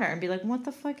the water and be like, what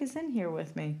the fuck is in here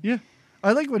with me? Yeah.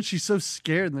 I like when she's so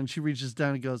scared and then she reaches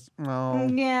down and goes, oh,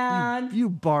 Yeah. you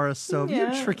bar of soap.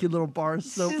 Yeah. You tricky little bar of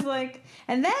soap. She's like,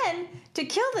 and then to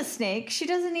kill the snake, she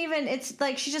doesn't even, it's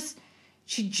like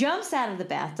she jumps out of the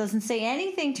bath, doesn't say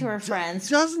anything to her friends,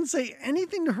 Doesn't say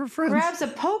anything to her friends. grabs a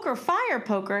fire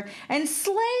poker, and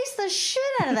slays the shit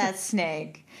out of that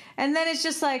snake. And then it's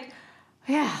just like,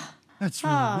 yeah. That's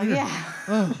really weird.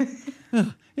 Yeah.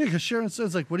 Yeah, because Sharon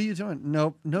Stone's like, what are you doing?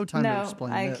 Nope, no time to No,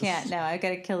 explain I this. can't. No, I got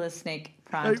to kill this snake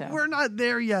Like, pronto. we're not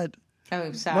there yet.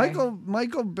 Oh, sorry.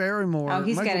 Michael Barrymore. Oh,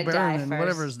 he's got Michael to die Berryman, first.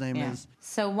 whatever his name Yeah. is.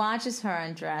 So watches her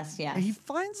undress, yes. He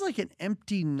finds like an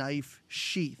empty knife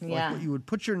sheath, Yeah. like what you would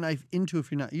put your knife into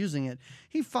if you're not using it.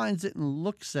 He finds it and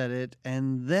looks at it,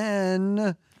 and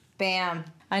then Bam.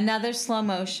 Another slow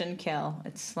motion kill.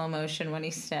 It's slow motion when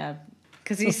he's stabbed.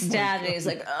 Because he's stabbed and he's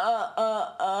like,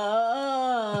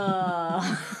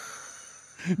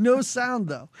 no sound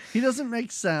though. He doesn't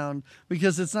make sound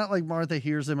because it's not like Martha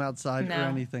hears him outside No. or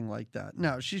anything like that.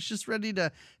 No, she's just ready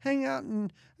to hang out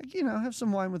and have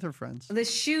some wine with her friends. The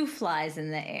shoe flies in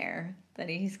the air that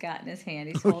he's got in his hand.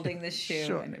 He's holding the shoe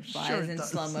Sure, and it flies sure it in does.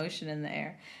 slow motion in the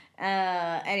air.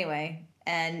 Anyway,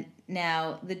 And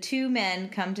now the two men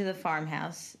come to the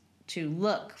farmhouse to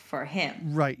look for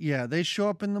him. Right, yeah. They show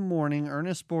up in the morning,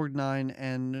 Ernest Borgnine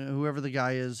and whoever the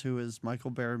guy is who is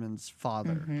Michael Berryman's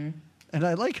father. Mm-hmm. And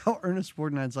I like how Ernest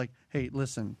Borgnine's like, hey,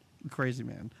 listen, crazy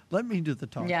man, let me do the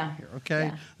talking here, okay?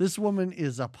 Yeah. This woman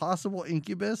is a possible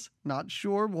incubus. Not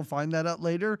sure. We'll find that out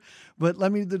later. But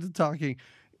let me do the talking.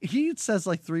 He says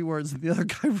like 3 words, and the other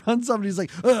guy runs up and he's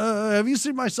like, have you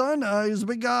seen my son? He's a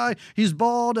big guy. He's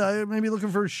bald. Maybe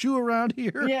looking for a shoe around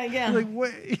here. Yeah. Like,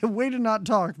 way to not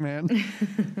talk, man.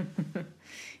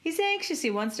 He's anxious.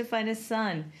 He wants to find his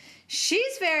son.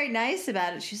 She's very nice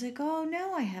about it. She's like, oh,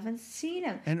 no, I haven't seen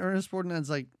him. And Ernest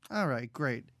Borgnine's like, all right,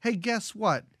 great. Hey, guess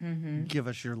what? Mm-hmm. Give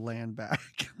us your land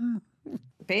back.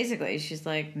 Basically, she's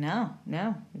like, no,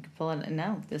 you can pull it.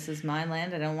 No, this is my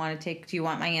land. I don't want to take. Do you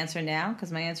want my answer now?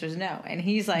 Because my answer is no. And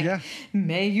he's like,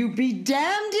 may you be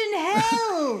damned in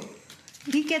hell.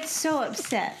 He gets so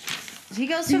upset. He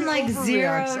goes from like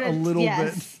 0 to a little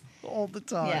bit all the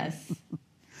time. Yes.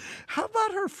 How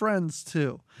about her friends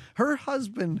too? Her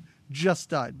husband just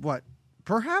died. What?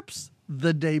 Perhaps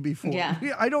the day before. Yeah.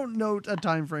 I don't know a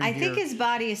time frame. I think his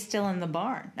body is still in the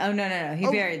barn. Oh no. He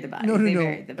buried the body. No. They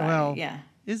buried the body. Well, yeah.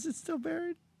 Is it still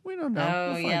buried? We don't know.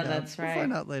 Oh, we'll yeah, out. that's right. We'll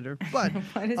find out later. But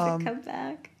why does it come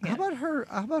back? Yeah.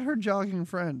 How about her jogging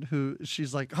friend who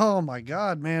she's like, oh my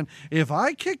God, man, if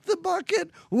I kicked the bucket,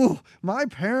 my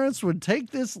parents would take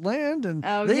this land and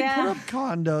they'd put up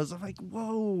condos. I'm like,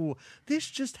 whoa, this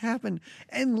just happened.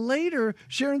 And later,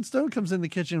 Sharon Stone comes in the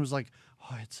kitchen and was like,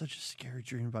 oh, I had such a scary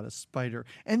dream about a spider.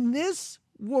 And this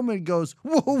woman goes,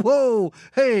 whoa,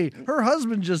 hey, her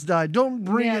husband just died. Don't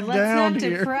bring it down let's not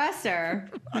here. depress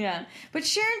her. Yeah, but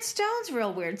Sharon Stone's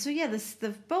real weird. So yeah,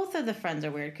 both of the friends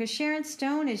are weird because Sharon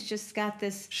Stone has just got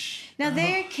this. Now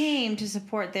they came to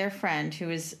support their friend who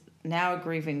is now a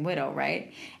grieving widow,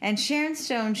 right? And Sharon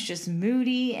Stone's just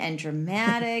moody and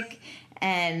dramatic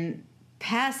and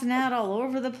passing out all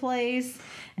over the place.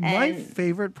 My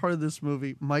favorite part of this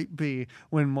movie might be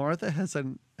when Martha has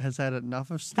had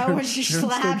enough of Sharon. Oh, when she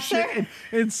slaps her?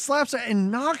 And slaps her and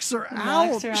knocks her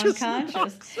out. Knocks her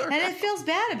unconscious. And it feels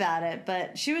bad about it,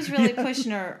 but she was really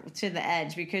pushing her to the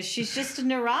edge because she's just a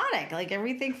neurotic. Like,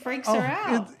 everything freaks her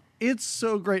out. It's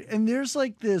so great. And there's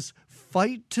like this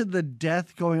fight to the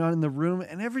death going on in the room,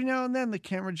 and every now and then the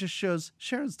camera just shows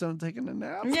Sharon Stone taking a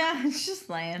nap. Yeah, it's just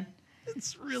laying.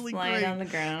 It's really lying great on the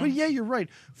ground. But yeah, you're right.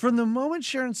 From the moment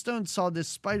Sharon Stone saw this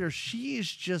spider, she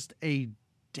is just a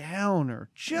downer,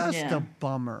 just a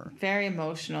bummer. Very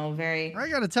emotional. Very. I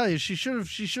got to tell you, she should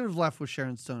have left with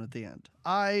Sharon Stone at the end.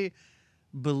 I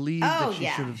believe that she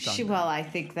should have done that. Well, I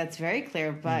think that's very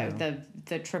clear by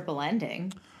the triple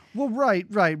ending. Well, right.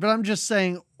 But I'm just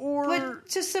saying, But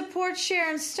to support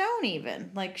Sharon Stone, even.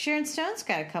 Like, Sharon Stone's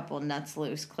got a couple nuts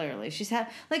loose, clearly. She's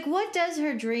what does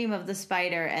her dream of the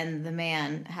spider and the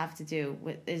man have to do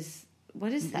with,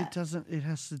 what is that? It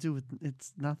has to do with,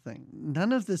 it's nothing.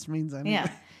 None of this means anything. Yeah.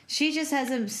 She just has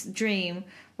a dream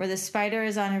where the spider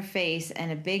is on her face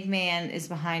and a big man is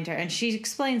behind her. And she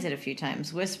explains it a few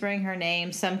times, whispering her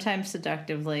name, sometimes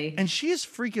seductively. And she is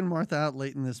freaking Martha out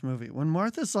late in this movie. When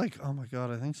Martha's like, oh my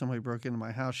God, I think somebody broke into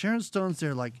my house. Sharon Stone's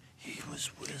there like, he was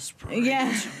whispering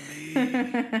to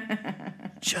me.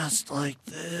 Just like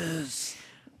this.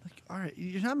 Like, all right,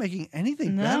 you're not making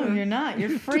anything better. No, you're not. You're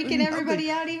freaking everybody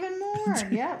out even more.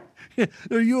 Yeah.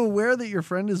 Are you aware that your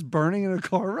friend is burning in a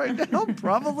car right now?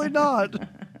 Probably not.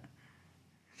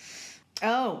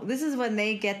 Oh, this is when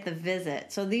they get the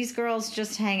visit. So these girls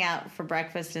just hang out for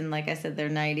breakfast in, like I said,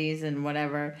 their 90s and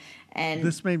whatever. And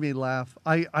this made me laugh.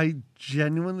 I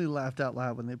genuinely laughed out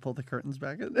loud when they pulled the curtains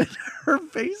back. And her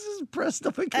face is pressed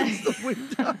up against the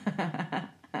window.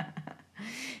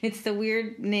 It's the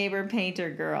weird neighbor painter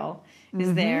girl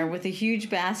is there with a huge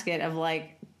basket of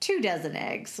like 24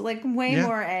 eggs, like way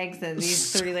more eggs than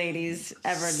these 3 ladies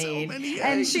ever need. Many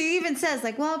and eggs. she even says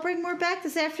like, well, I'll bring more back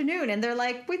this afternoon. And they're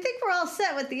like, we think we're all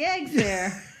set with the eggs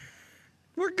there.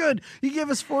 We're good. You give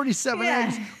us 47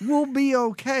 eggs. We'll be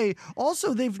okay.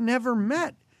 Also, they've never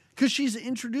met because she's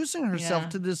introducing herself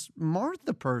to this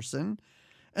Martha person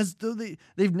as though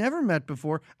they've never met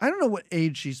before. I don't know what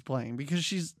age she's playing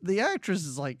because the actress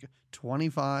is like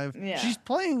 25. Yeah. She's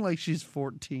playing like she's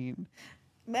 14.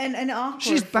 And an awkward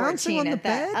She's bouncing on the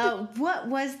bed? What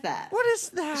was that? What is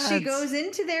that? She goes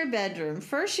into their bedroom.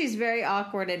 First, she's very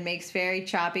awkward and makes very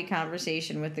choppy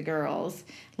conversation with the girls.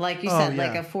 Like you said,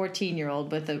 like a 14-year-old,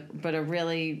 but a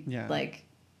really like...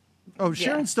 Oh,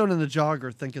 Sharon Stone and the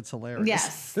jogger think it's hilarious.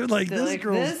 Yes. They're like,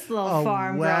 this little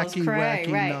farm girl's cray.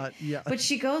 Right. Nut. Yeah. But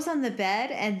she goes on the bed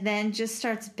and then just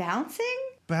starts bouncing?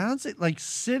 Bouncing, like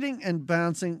sitting and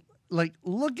bouncing like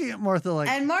looking at Martha like.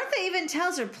 And Martha even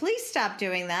tells her, "Please stop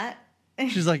doing that."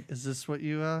 She's like, "Is this what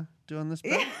you do on this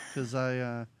bed? Because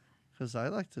I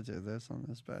like to do this on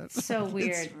this bed." So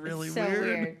weird. It's really so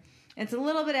weird. It's a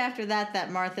little bit after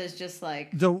that Martha's just like...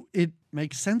 Though it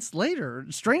makes sense later.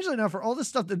 Strangely enough, for all the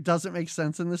stuff that doesn't make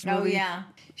sense in this movie. Oh, yeah.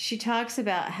 She talks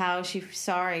about how she's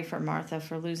sorry for Martha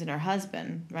for losing her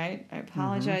husband, right? I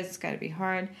apologize. It's got to be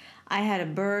hard. I had a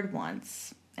bird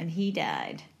once, and he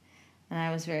died. And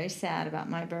I was very sad about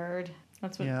my bird.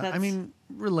 That's what. I mean,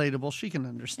 relatable. She can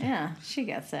understand. Yeah, she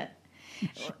gets it.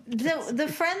 The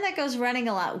friend that goes running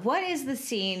a lot. What is the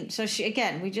scene? So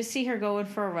we just see her going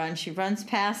for a run. She runs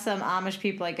past some Amish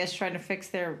people, I guess, trying to fix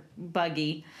their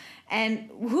buggy. And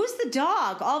who's the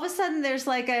dog? All of a sudden, there's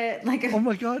like a. Oh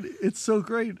my God, it's so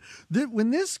great.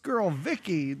 When this girl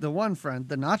Vicky, the one friend,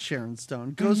 the not Sharon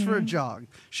Stone, goes for a jog.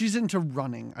 She's into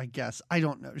running, I guess. I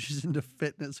don't know. She's into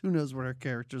fitness. Who knows what her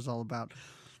character's all about?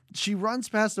 She runs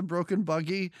past a broken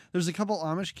buggy. There's a couple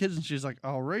Amish kids, and she's like,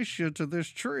 "I'll race you to this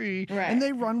tree." Right. And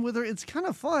they run with her. It's kind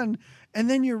of fun. And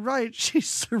then you're right. She's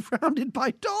surrounded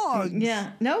by dogs.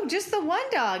 Yeah. No, just the one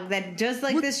dog that does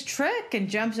this trick and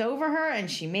jumps over her, and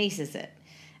she maces it.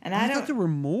 And I thought there were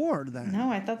more then.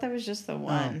 No, I thought that was just the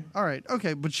one. Oh, all right.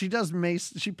 Okay. But she does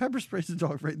mace. She pepper sprays the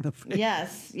dog right in the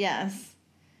face. Yes.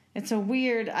 It's a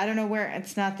weird, I don't know where,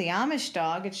 it's not the Amish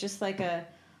dog. It's just like a...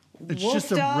 It's wolf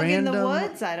just a dog random, in the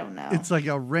woods? I don't know. It's like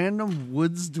a random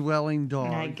woods-dwelling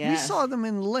dog. I guess. We saw them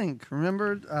in Link.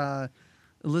 Remember,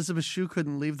 Elizabeth Shue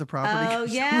couldn't leave the property. Oh,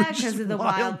 yeah, because of the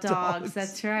wild dogs.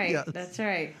 That's right. Yes. That's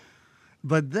right.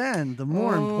 But then the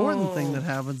more important thing that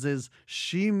happens is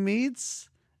she meets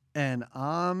an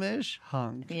Amish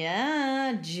hunk.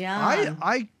 Yeah, John.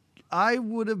 I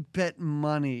would have bet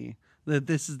money that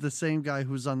this is the same guy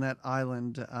who's on that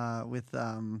island with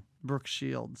Brooke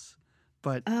Shields.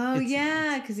 But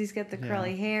because he's got the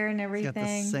curly hair and everything. He's got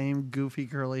the same goofy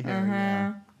curly hair.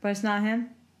 Yeah. But it's not him?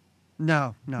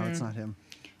 No, it's not him.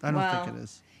 I don't think it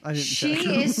is. I didn't she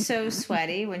check. is so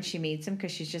sweaty when she meets him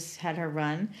because she's just had her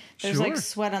run. There's like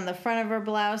sweat on the front of her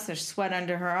blouse. There's sweat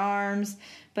under her arms.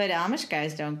 But Amish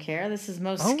guys don't care. This is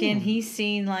most skin he's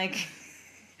seen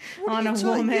on a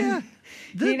woman. Yeah.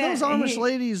 Those Amish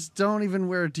ladies don't even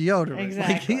wear deodorant.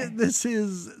 Exactly. This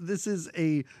is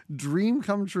a dream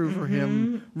come true for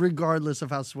him, regardless of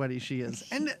how sweaty she is.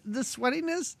 And the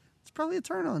sweatiness, it's probably a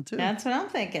turn on too. That's what I'm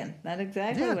thinking. That's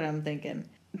exactly what I'm thinking.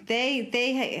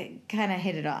 They kind of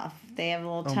hit it off. They have a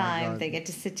little time. They get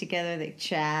to sit together. They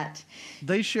chat.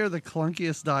 They share the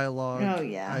clunkiest dialogue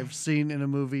I've seen in a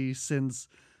movie since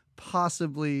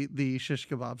possibly the shish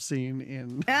kebab scene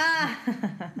in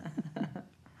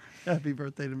Happy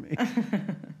Birthday to Me.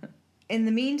 In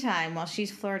the meantime, while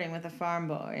she's flirting with a farm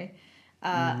boy,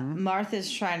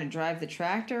 Martha's trying to drive the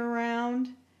tractor around.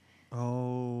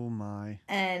 Oh, my.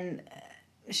 And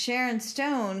Sharon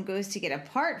Stone goes to get a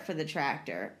part for the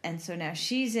tractor, and so now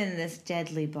she's in this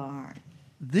deadly barn.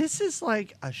 This is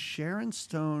like a Sharon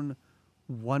Stone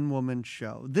one-woman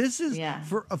show. This is,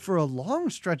 for a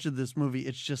long stretch of this movie,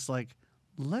 it's just like,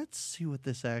 let's see what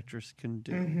this actress can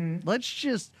do. Let's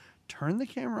just turn the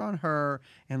camera on her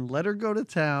and let her go to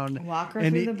town. Walk her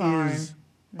through the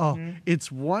barn.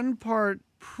 It's one part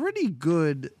pretty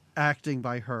good acting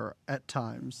by her at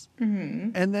times.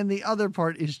 And then the other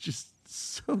part is just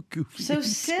so goofy. So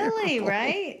silly,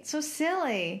 right? So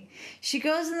silly. She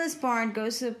goes in this barn,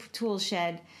 goes to the tool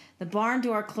shed. The barn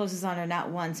door closes on her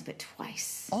not once, but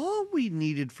twice. All we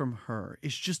needed from her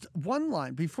is just one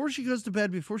line. Before she goes to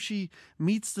bed, before she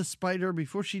meets the spider,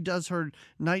 before she does her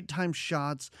nighttime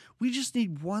shots, we just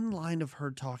need one line of her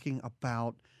talking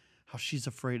about how she's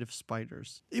afraid of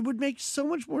spiders. It would make so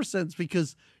much more sense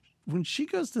because when she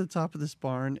goes to the top of this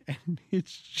barn and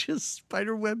it's just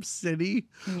Spiderweb City,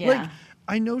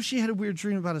 I know she had a weird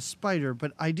dream about a spider,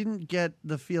 but I didn't get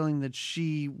the feeling that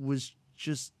she was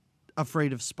just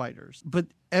afraid of spiders. But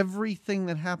everything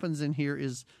that happens in here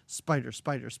is spider.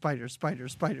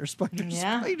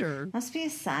 Must be a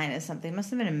sign of something. Must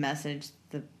have been a message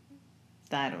that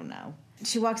I don't know.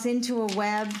 She walks into a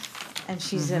web and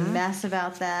she's a mess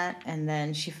about that, and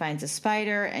then she finds a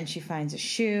spider and she finds a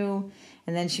shoe,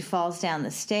 and then she falls down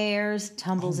the stairs,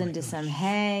 tumbles into some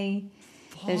hay.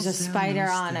 There's a spider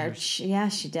on her. Yeah,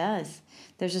 she does.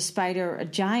 There's a spider, a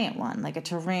giant one, like a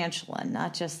tarantula,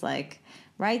 not just like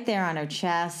right there on her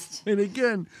chest. And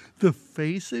again, the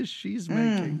faces she's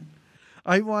making.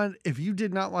 If you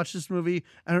did not watch this movie,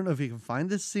 I don't know if you can find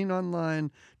this scene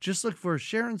online. Just look for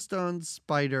Sharon Stone's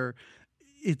spider.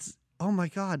 It's oh my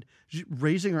God,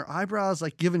 raising her eyebrows,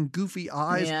 like giving goofy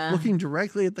eyes, looking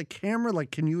directly at the camera.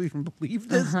 Like, can you even believe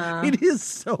this? It is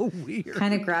so weird.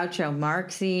 Kind of Groucho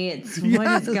Marxy.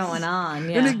 What is going on?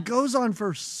 Yeah. And it goes on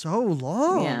for so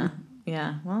long. Yeah.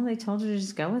 Yeah. Well, they told her to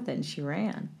just go with it, and she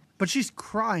ran. But she's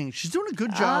crying. She's doing a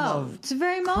good job of it's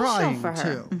very emotional for her.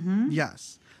 Too. Mm-hmm.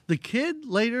 Yes. The kid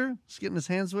later is getting his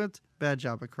hands whipped. Bad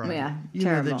job at crying. Yeah,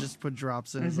 know they just put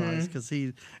drops in his eyes because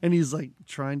he's like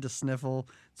trying to sniffle.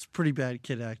 It's pretty bad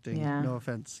kid acting. Yeah. No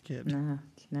offense, kid. No,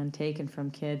 none taken from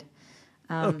kid.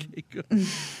 Okay, good.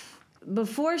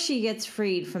 Before she gets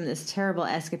freed from this terrible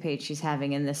escapade she's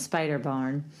having in this spider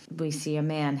barn, we see a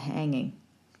man hanging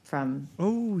from.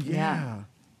 Oh yeah.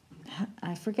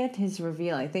 I forget his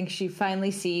reveal. I think she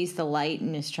finally sees the light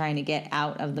and is trying to get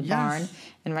out of the barn.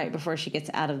 And right before she gets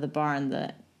out of the barn,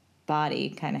 the body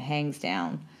kind of hangs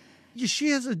down. She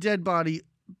has a dead body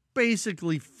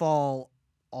basically fall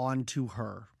onto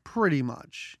her, pretty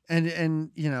much.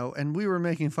 And we were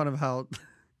making fun of how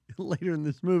later in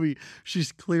this movie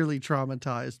she's clearly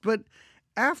traumatized. But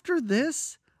after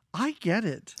this, I get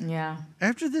it. Yeah.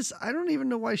 After this, I don't even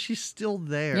know why she's still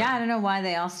there. Yeah, I don't know why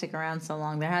they all stick around so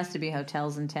long. There has to be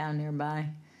hotels in town nearby.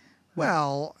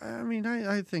 Well, I mean,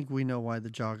 I think we know why the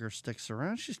jogger sticks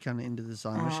around. She's kind of into this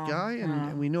Amish guy,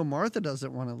 and we know Martha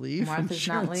doesn't want to leave. Martha's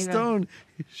not leaving. Stone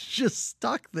is just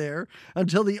stuck there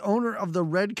until the owner of the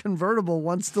red convertible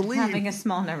wants to leave. Having a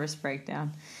small nervous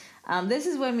breakdown. This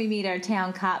is when we meet our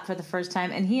town cop for the first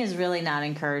time, and he is really not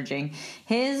encouraging.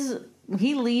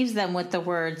 He leaves them with the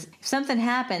words, if something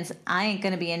happens, I ain't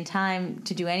going to be in time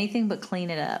to do anything but clean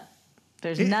it up.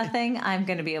 There's nothing I'm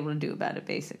going to be able to do about it,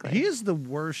 basically. He is the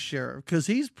worst sheriff because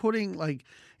he's putting,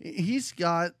 he's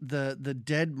got the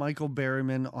dead Michael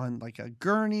Berryman on, like, a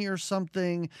gurney or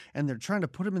something, and they're trying to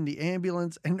put him in the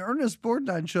ambulance, and Ernest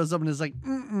Borgnine shows up and is like,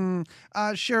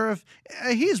 Sheriff,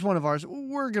 he's one of ours.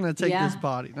 We're going to take this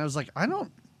body. And I was like, I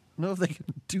don't know if they can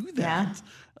do that.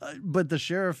 Yeah. But the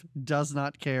sheriff does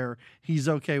not care. He's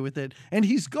okay with it. And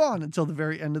he's gone until the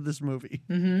very end of this movie.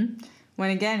 Mm-hmm.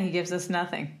 When again, he gives us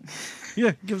nothing.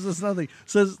 Yeah, gives us nothing.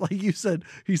 Says, like you said,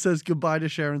 he says goodbye to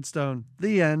Sharon Stone.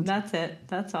 The end. That's it.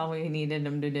 That's all we needed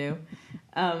him to do.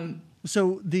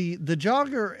 So the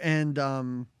jogger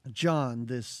and John,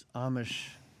 this Amish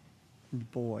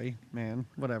boy, man,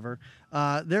 whatever,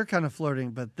 they're kind of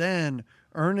flirting. But then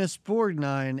Ernest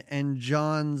Borgnine and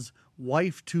John's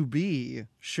wife-to-be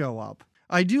show up.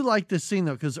 I do like this scene,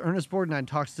 though, because Ernest Borgnine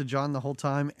talks to John the whole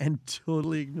time and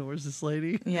totally ignores this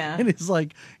lady. Yeah. And he's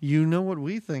like, you know what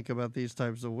we think about these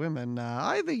types of women.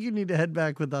 I think you need to head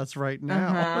back with us right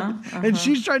now. And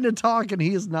she's trying to talk, and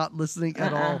he is not listening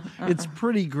at all. It's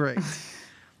pretty great.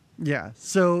 Yeah.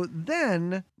 So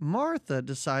then Martha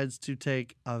decides to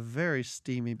take a very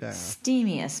steamy bath.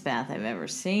 Steamiest bath I've ever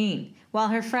seen. While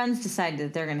her friends decide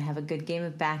that they're going to have a good game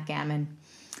of backgammon.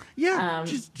 Yeah.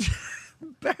 Just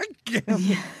backgammon.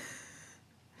 Yeah.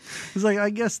 It's like, I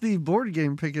guess the board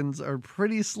game pickings are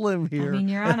pretty slim here. I mean,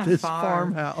 you're on at a this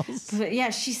farmhouse. But yeah,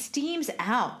 she steams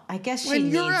out. I guess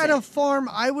when you're at a farm,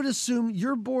 I would assume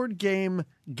your board game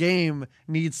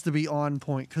needs to be on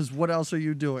point, because what else are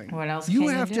you doing? What else you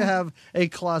can have you to do? have a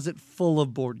closet full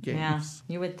of board games.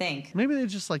 Yeah, you would think. Maybe they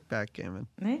just like backgammon.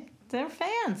 They're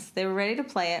fans. They were ready to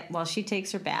play it while she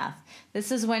takes her bath. This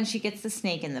is when she gets the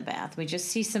snake in the bath. We just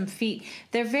see some feet.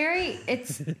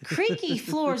 It's creaky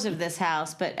floors of this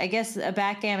house, but I guess a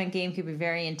backgammon game could be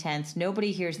very intense.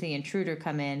 Nobody hears the intruder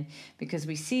come in because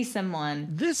we see someone.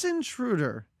 This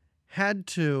intruder had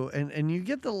to, and you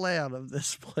get the layout of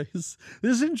this place.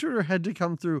 This intruder had to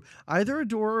come through either a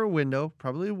door or a window,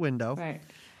 probably a window. Right.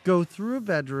 Go through a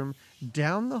bedroom,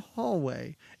 down the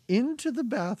hallway, into the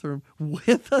bathroom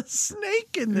with a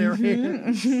snake in their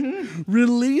hands.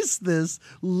 Release this,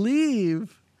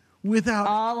 leave without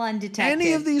all undetected.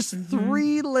 Any of these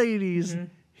three ladies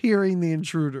hearing the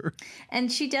intruder.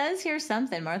 And she does hear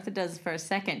something. Martha does for a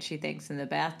second, she thinks, in the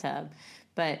bathtub.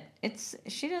 But it's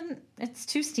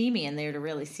too steamy in there to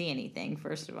really see anything,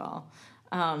 first of all.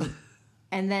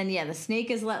 And then, the snake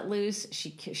is let loose.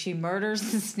 She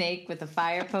murders the snake with a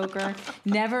fire poker.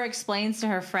 Never explains to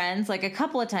her friends. Like, a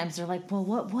couple of times, they're like, well,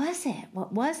 what was it?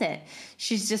 What was it?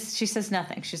 She says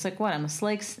nothing. She's like, what? I'm a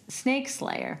snake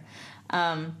slayer.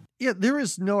 Yeah, there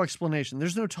is no explanation.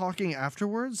 There's no talking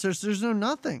afterwards. There's no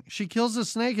nothing. She kills a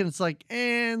snake, and it's like,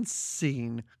 and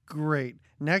scene. Great.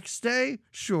 Next day,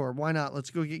 sure, why not?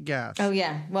 Let's go get gas. Oh,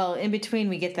 yeah. Well, in between,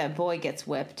 we get that boy gets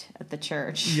whipped at the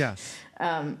church. Yes.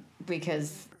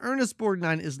 Because Ernest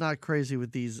Borgnine is not crazy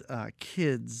with these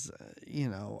kids,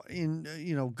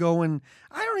 going.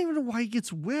 I don't even know why he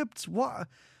gets whipped. What?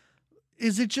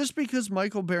 Is it just because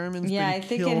Michael Berryman's been I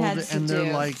think killed it had to and they're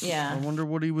do. like, Yeah. I wonder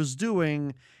what he was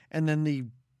doing, and then the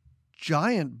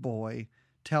giant boy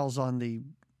tells on the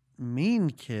mean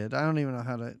kid. I don't even know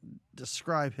how to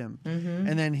describe him. Mm-hmm.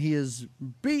 And then he is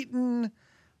beaten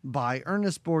by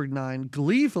Ernest Borgnine,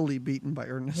 gleefully beaten by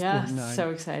Ernest Borgnine.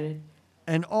 So excited.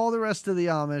 And all the rest of the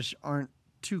Amish aren't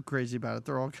too crazy about it.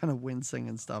 They're all kind of wincing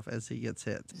and stuff as he gets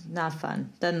hit. Not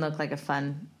fun. Doesn't look like a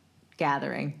fun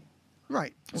gathering.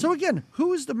 Right. So again,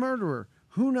 who is the murderer?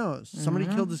 Who knows? Somebody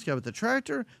killed this guy with the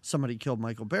tractor. Somebody killed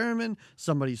Michael Berryman.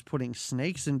 Somebody's putting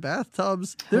snakes in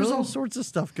bathtubs. There's all sorts of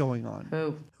stuff going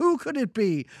on. Who could it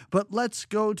be? But let's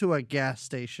go to a gas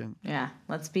station. Yeah,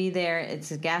 let's be there.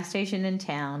 It's a gas station in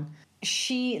town.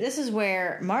 This is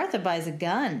where Martha buys a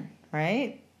gun,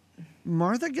 right?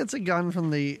 Martha gets a gun from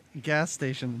the gas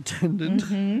station attendant.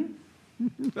 Mm-hmm.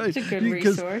 Right. It's a good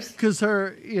resource. Because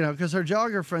her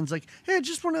jogger friend's like, hey, I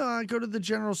just want to go to the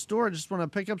general store. I just want to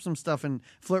pick up some stuff and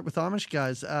flirt with Amish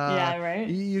guys. Yeah, right.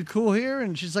 You cool here?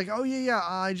 And she's like, oh, yeah.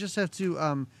 I just have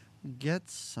to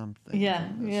get something.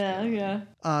 Yeah.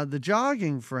 The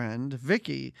jogging friend,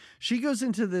 Vicky, she goes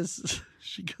into this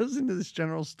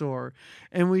general store,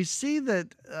 and we see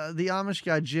that the Amish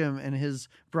guy Jim and his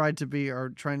bride-to-be are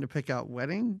trying to pick out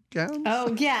wedding gowns.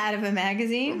 Oh, yeah, out of a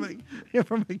magazine?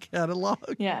 From a catalog.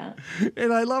 Yeah.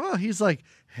 And I love how he's like,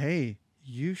 hey,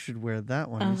 you should wear that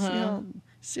one. You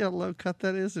see how low cut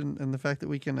that is, and the fact that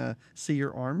we can see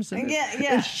your arms in it?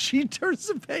 Yeah. And she turns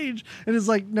the page and is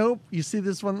like, nope, you see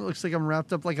this one that looks like I'm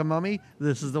wrapped up like a mummy?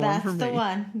 This is the one for me. That's the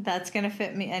one. That's going to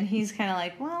fit me. And he's kind of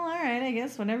like, well, all right, I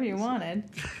guess whatever you wanted.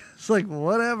 It's like,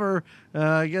 whatever.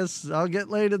 I guess I'll get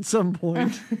laid at some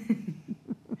point.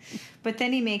 But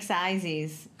then he makes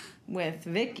eyesies with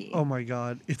Vicky. Oh my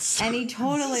God. And he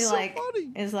totally so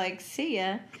funny. is like, see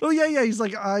ya. Oh yeah. He's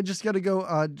like, I just got to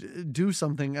go do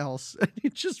something else. And he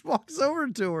just walks over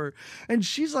to her. And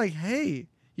she's like, hey,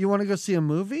 you want to go see a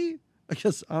movie? I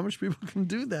guess Amish people can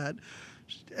do that.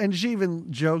 And she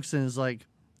even jokes and is like,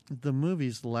 the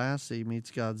movie's Lassie meets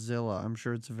Godzilla. I'm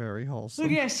sure it's very wholesome.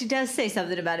 Well, yeah, she does say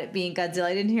something about it being Godzilla.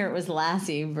 I didn't hear it was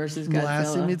Lassie versus Godzilla.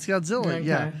 Lassie meets Godzilla, Okay.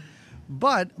 yeah.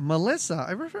 But Melissa,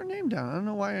 I wrote her name down. I don't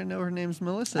know why I know her name's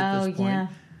Melissa at this point. Yeah.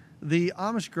 The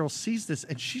Amish girl sees this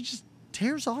and she just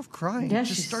tears off crying. Yeah,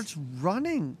 just starts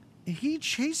running. He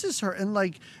chases her and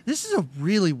this is a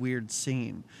really weird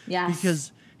scene. Yes.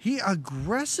 Because he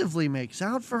aggressively makes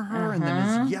out for her and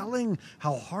then is yelling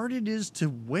how hard it is to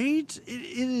wait. It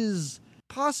is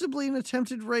possibly an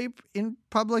attempted rape in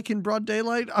public in broad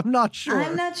daylight. I'm not sure.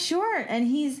 And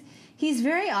he's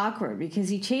very awkward because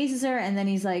he chases her and then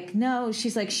he's like, no.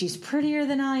 She's like, she's prettier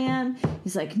than I am.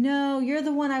 He's like, no, you're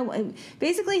the one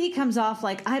Basically, he comes off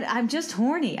like, I'm just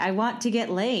horny. I want to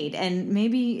get laid. And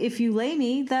maybe if you lay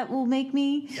me, that will make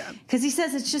me... Because he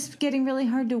says it's just getting really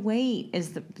hard to wait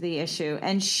is the issue.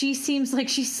 And she seems like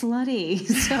she's slutty.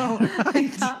 So I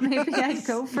thought maybe I'd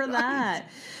go for that.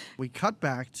 We cut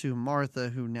back to Martha,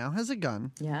 who now has a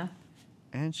gun. Yeah.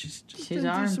 And she's going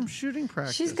to do some shooting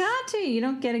practice. She's got to. You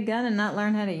don't get a gun and not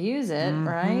learn how to use it,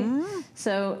 right?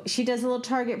 So she does a little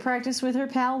target practice with her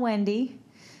pal, Wendy.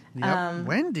 Yep.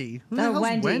 Wendy? Who the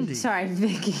hell's Wendy? Sorry,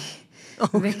 Vicky.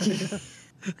 Okay. Vicky.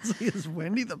 Is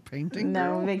Wendy the painting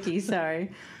No, girl? Vicky,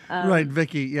 sorry. Right,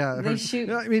 Vicky, yeah. They shoot...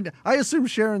 I mean, I assume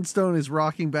Sharon Stone is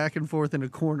rocking back and forth in a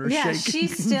corner, yeah, shaking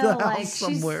she's still the house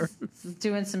somewhere. She's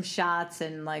doing some shots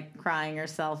and crying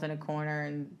herself in a corner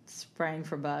and spraying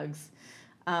for bugs.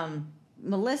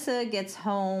 Melissa gets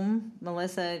home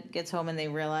and they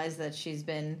realize that she's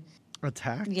been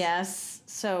attacked. Yes.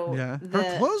 So yeah,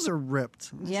 her clothes are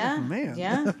ripped. It's yeah, like, man.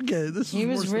 Yeah. Okay, this he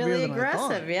was really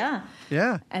aggressive. Yeah.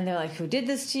 Yeah. And they're like, "Who did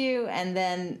this to you?" And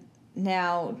then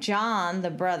now John, the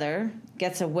brother,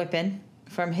 gets a whipping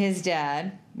from his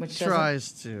dad, which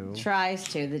tries to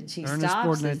that she Ernest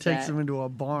stops. Borgnine takes him into a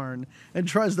barn and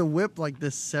tries to whip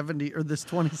this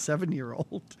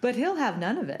 27-year-old. But he'll have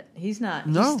none of it. He's not.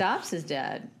 No. He stops his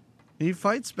dad. He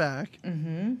fights back.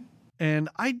 Mm-hmm. And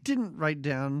I didn't write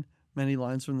down many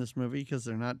lines from this movie because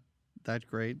they're not that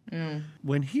great.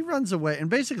 When he runs away, and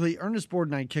basically Ernest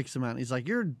Borgnine kicks him out. And he's like,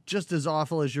 "You're just as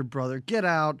awful as your brother. Get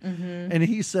out." Mm-hmm. And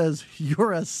he says,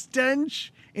 "You're a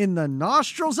stench in the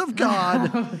nostrils of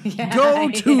God.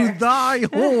 Go to thy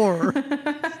whore."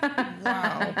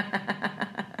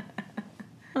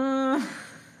 Wow.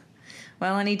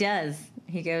 Well, and he does.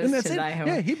 He goes to thy whore.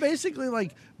 Yeah, he basically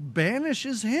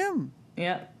banishes him.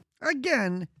 Yep.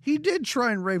 Again, he did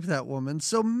try and rape that woman,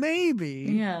 so maybe.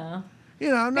 Yeah. I'm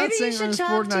not maybe saying you should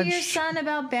talk to your son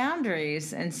about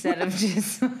boundaries instead of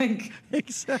just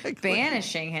exactly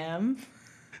banishing him.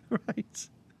 Right.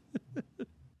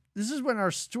 this is when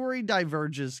our story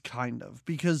diverges, kind of,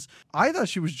 because I thought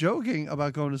she was joking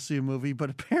about going to see a movie, but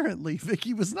apparently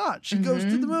Vicky was not. She goes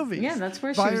to the movies. Yeah, that's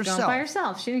where she was going by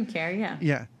herself. She didn't care, yeah.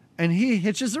 Yeah. And he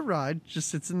hitches a ride, just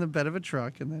sits in the bed of a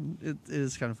truck, and then it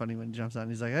is kind of funny when he jumps out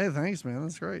and he's like, hey, thanks, man,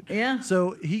 that's great. Yeah.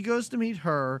 So he goes to meet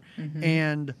her,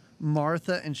 and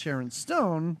Martha and Sharon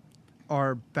Stone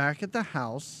are back at the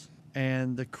house,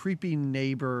 and the creepy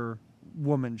neighbor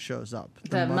woman shows up.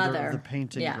 The mother of the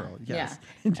painting girl. Yes.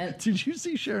 Yeah. Did you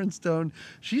see Sharon Stone?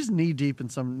 She's knee deep in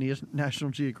some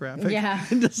National Geographic. Yeah.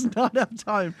 And does not have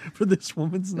time for this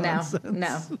woman's nonsense.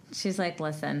 No. She's like,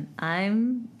 listen,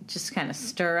 I'm just kind of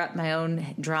stir up my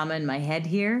own drama in my head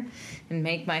here and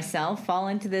make myself fall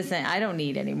into this. And I don't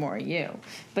need any more of you.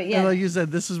 But yeah. And like you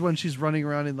said, this is when she's running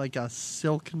around in like a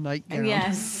silk nightgown.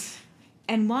 Yes.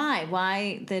 And why?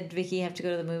 Why did Vicky have to go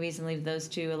to the movies and leave those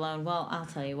two alone? Well, I'll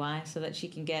tell you why. So that she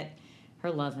can get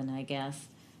her lovin', I guess.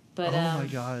 But oh my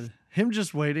God. Him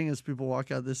just waiting as people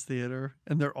walk out of this theater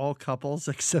and they're all couples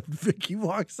except Vicky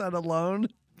walks out alone.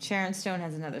 Sharon Stone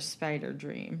has another spider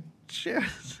dream. Sharon,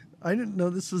 I didn't know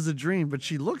this was a dream, but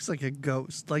she looks like a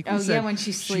ghost. Like you said, yeah, when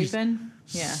she's sleeping.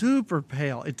 Yeah. Super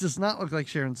pale. It does not look like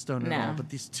Sharon Stone at all. But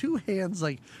these two hands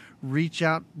like reach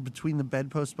out between the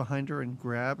bedposts behind her and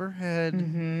grab her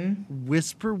head,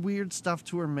 whisper weird stuff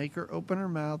to her, make her open her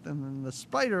mouth, and then the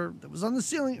spider that was on the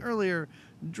ceiling earlier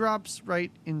drops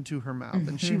right into her mouth,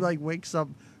 and she like wakes up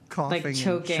coughing, like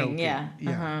choking. And choking.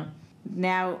 Yeah.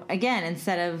 Now again,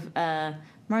 instead of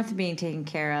Martha being taken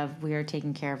care of, we are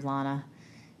taking care of Lana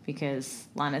because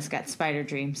Lana's got spider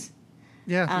dreams.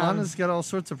 Yeah, Lana's got all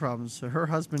sorts of problems. Her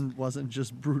husband wasn't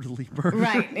just brutally murdered.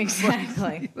 Right,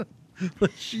 exactly.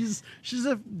 But she's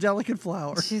a delicate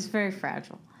flower. She's very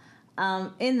fragile.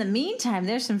 In the meantime,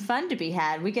 there's some fun to be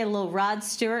had. We get a little Rod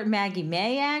Stewart, Maggie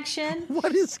May action.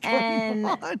 What is going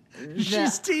on?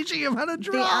 She's teaching him how to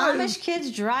drive. The Amish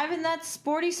kid's driving that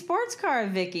sporty sports car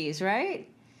of Vicky's, right?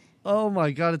 Oh my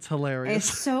God, it's hilarious.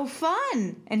 It's so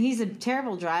fun. And he's a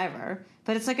terrible driver,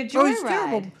 but it's like a joyride. He's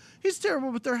terrible. He's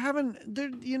terrible, but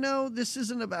this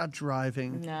isn't about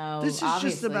driving. No, this is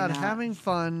just about not. having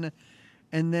fun.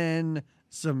 And then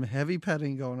some heavy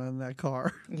petting going on in that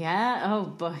car. Yeah. Oh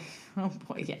boy,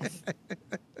 yes.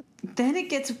 Then it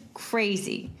gets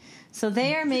crazy. So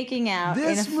they are making out in a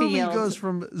field. This movie goes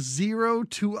from 0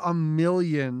 to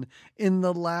 1,000,000 in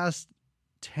the last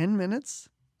 10 minutes.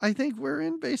 I think we're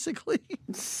in, basically.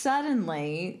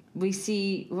 Suddenly, we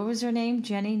see, what was her name?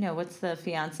 Jenny? No, what's the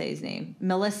fiance's name?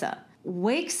 Melissa.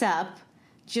 Wakes up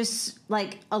just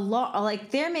like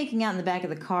like they're making out in the back of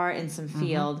the car in some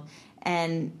field.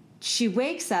 And she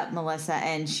wakes up, Melissa,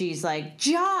 and she's like,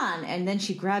 John! And then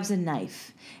she grabs a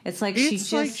knife. It's like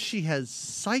she has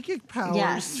psychic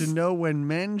powers to know when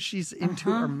men she's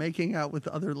into are making out with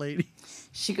other ladies.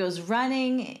 She goes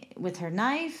running with her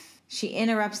knife. She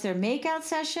interrupts their makeout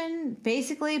session,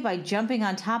 basically, by jumping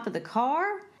on top of the car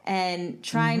and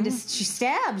trying to... She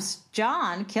stabs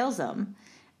John, kills him,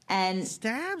 and...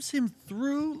 Stabs him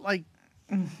through, like...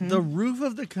 The roof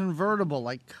of the convertible,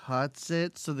 like, cuts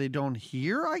it so they don't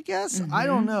hear, I guess? I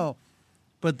don't know.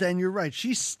 But then you're right.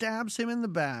 She stabs him in the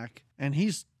back, and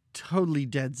he's totally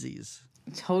deadsies.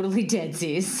 Totally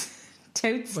deadsies.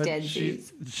 Totes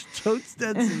deadsies. Totes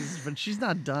deadsies, but she's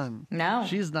not done. No.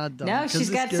 She's not done. No, she's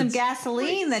got some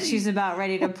gasoline that she's about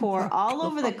ready to pour all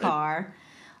over the car.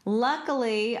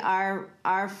 Luckily,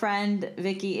 our friend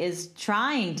Vicky is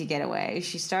trying to get away.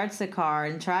 She starts the car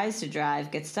and tries to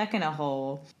drive, gets stuck in a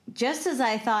hole. Just as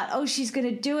I thought, oh, she's going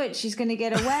to do it. She's going to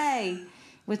get away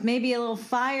with maybe a little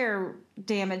fire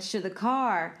damage to the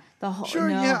car.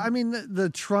 Yeah. I mean,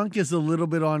 the trunk is a little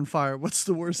bit on fire. What's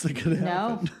the worst that could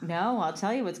happen? No. I'll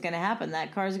tell you what's going to happen.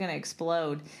 That car's going to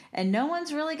explode. And no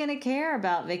one's really going to care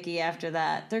about Vicky after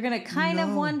that. They're going to kind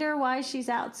of wonder why she's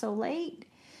out so late.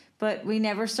 But we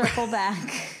never circle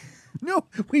back. No,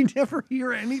 we never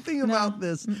hear anything about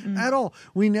this at all.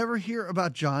 We never hear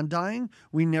about John dying.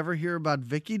 We never hear about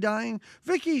Vicky dying.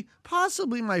 Vicky,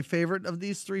 possibly my favorite of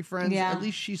these three friends. Yeah. At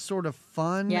least she's sort of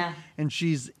fun. Yeah. And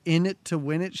she's in it to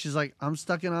win it. She's like, I'm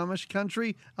stuck in Amish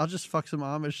country. I'll just fuck some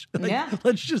Amish.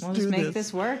 Let's just we'll do just this. make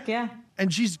this work, yeah.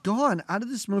 And she's gone out of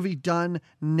this movie, done,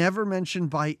 never mentioned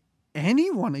by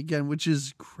anyone again, which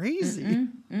is crazy.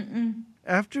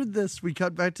 After this, we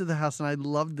cut back to the house, and I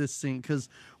love this scene because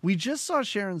we just saw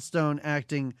Sharon Stone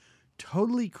acting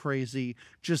totally crazy,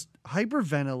 just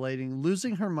hyperventilating,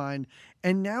 losing her mind,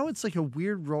 and now it's like a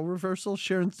weird role reversal.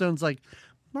 Sharon Stone's like,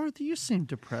 Martha, you seem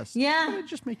depressed. Yeah. Can I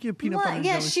just make you a peanut butter and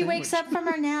jelly she sandwich? wakes up from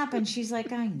her nap, and she's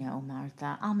like, I know,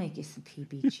 Martha, I'll make you some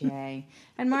PBJ.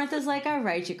 And Martha's like, all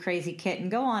right, you crazy kitten,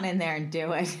 go on in there and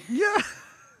do it. Yeah.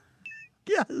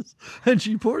 Yes. And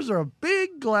she pours her a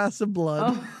big glass of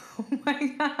blood. Oh my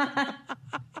God.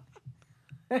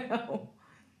 No.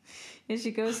 And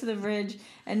she goes to the fridge,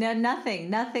 and now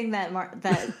nothing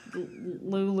that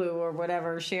Lulu or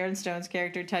whatever Sharon Stone's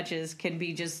character touches can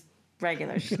be just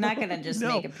regular. She's not going to just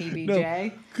make a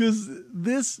PBJ. Because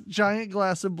this giant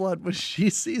glass of blood, when she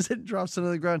sees it, drops it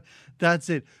on the ground. That's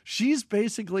it. She's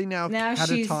basically now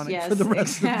catatonic for the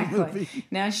rest of the movie.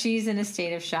 Now she's in a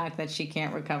state of shock that she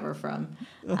can't recover from.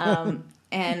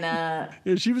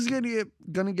 And she was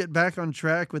gonna get back on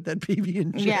track with that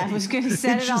PB&J. Yeah, was gonna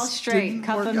set it all straight.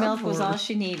 Cup of milk was all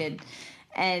she needed.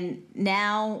 And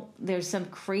now there's some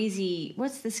crazy,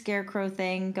 what's the scarecrow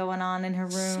thing going on in her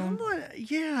room?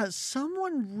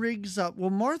 Someone rigs up. Well,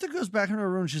 Martha goes back in her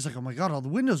room. She's like, oh my God, all the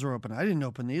windows are open. I didn't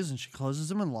open these. And she closes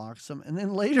them and locks them. And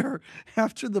then later,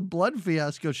 after the blood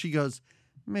fiasco, she goes,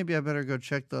 maybe I better go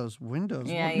check those windows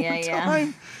one more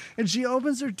time. And she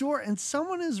opens her door, and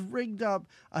someone has rigged up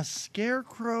a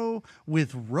scarecrow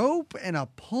with rope and a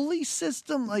pulley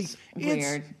system. Like,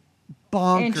 weird. It's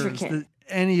bonkers that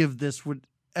any of this would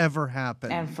ever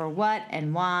happen. And for what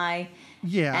and why.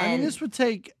 Yeah, I mean, this would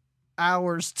take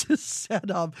hours to set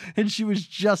up, and she was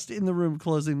just in the room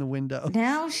closing the window.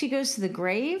 Now she goes to the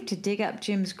grave to dig up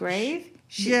Jim's grave.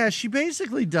 She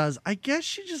basically does. I guess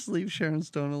she just leaves Sharon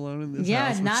Stone alone in this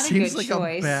house. Yeah, not a seems good like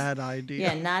choice. A bad idea.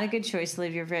 Yeah, not a good choice to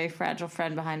leave your very fragile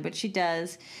friend behind, but she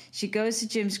does. She goes to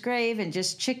Jim's grave, and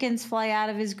just chickens fly out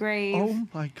of his grave. Oh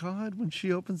my God! When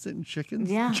she opens it and chickens.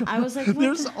 Yeah, I was like, what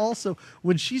there's also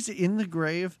when she's in the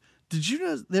grave. Did you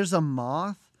know there's a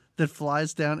moth that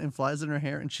flies down and flies in her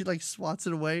hair, and she like swats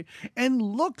it away and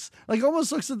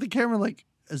almost looks at the camera like,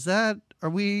 are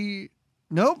we?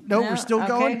 Nope, no, we're still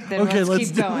going. Then let's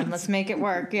keep going. Let's make it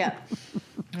work. Yeah.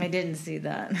 I didn't see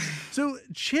that. So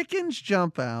chickens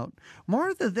jump out.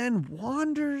 Martha then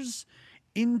wanders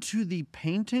into the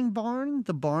painting barn,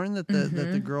 the barn that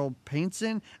the girl paints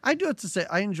in. I do have to say,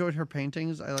 I enjoyed her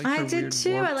paintings. I did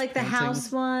too. I like the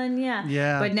house one. Yeah.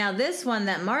 Yeah. But now this one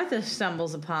that Martha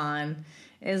stumbles upon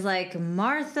is like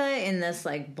Martha in this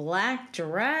like black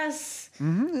dress.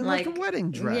 Mm-hmm, like a wedding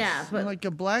dress. Yeah. But, like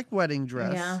a black wedding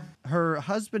dress. Yeah. Her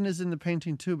husband is in the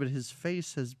painting too, but his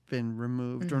face has been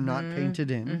removed or not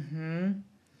painted in. Mm-hmm.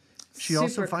 She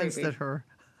also finds that her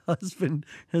husband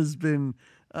has been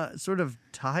sort of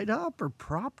tied up or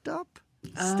propped up,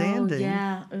 standing. Oh,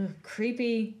 yeah.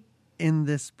 Creepy. In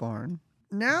this barn.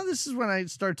 Now this is when I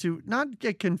start to not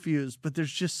get confused, but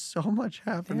there's just so much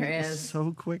happening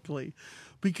so quickly.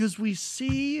 Because we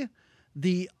see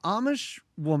the Amish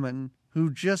woman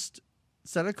who just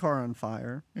set a car on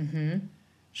fire. Mm-hmm.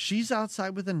 She's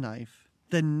outside with a knife.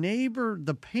 The neighbor,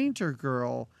 the painter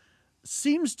girl,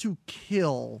 seems to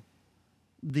kill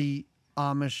the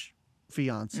Amish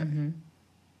fiance. Mm-hmm.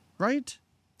 Right?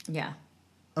 Yeah.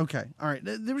 Okay. All right.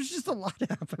 There was just a lot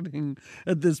happening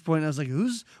at this point. I was like,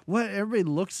 what? Everybody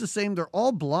looks the same. They're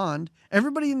all blonde.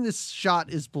 Everybody in this shot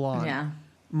is blonde. Yeah.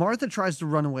 Martha tries to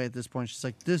run away at this point. She's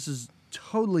like, this is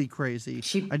totally crazy.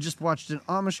 I just watched an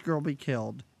Amish girl be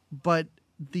killed. But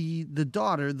the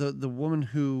daughter, the woman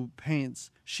who paints,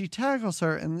 she tackles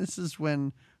her, and this is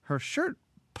when her shirt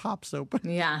pops open.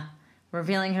 Yeah.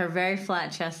 Revealing her very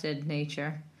flat-chested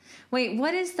nature. Wait,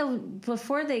 what is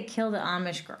before they kill the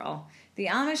Amish girl, the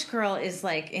Amish girl is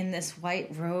like in this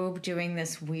white robe doing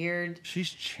this weird... She's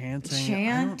chanting.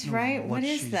 Chant, right? What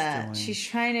is that? Doing. She's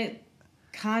trying to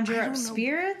conjure up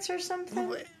spirits or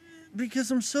something?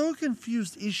 Because I'm so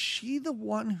confused. Is she the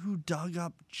one who dug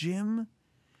up Jim?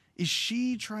 Is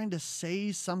she trying to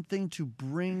say something to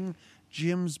bring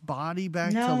Jim's body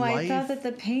back to life? No, I thought that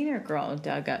the painter girl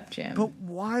dug up Jim. But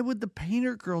why would the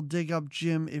painter girl dig up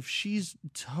Jim if she's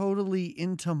totally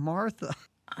into Martha?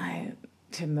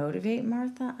 To motivate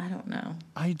Martha? I don't know.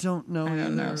 I don't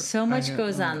know. So much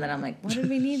goes on that I'm like, what did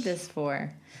we need this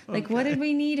for? Like, what did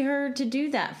we need her to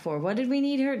do that for? What did we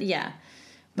need her? Yeah.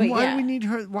 But why do we need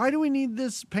her? Why do we need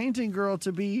this painting girl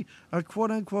to be a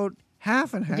quote unquote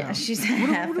half and half? Yeah, she's half and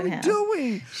half. What are we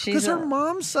doing? Because her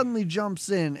mom suddenly jumps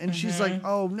in and she's like,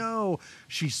 oh no,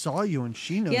 she saw you and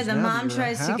she knows. Yeah, the mom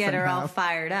tries to get her all half.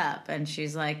 Fired up and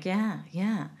she's like,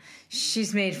 yeah.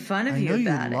 She's made fun of you about it.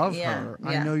 I know you love her. Yeah.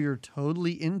 I know you're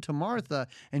totally into Martha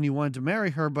and you wanted to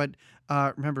marry her, but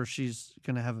remember, she's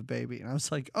going to have a baby. And I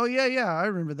was like, oh, yeah, I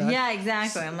remember that. Yeah,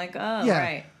 exactly. I'm like, oh,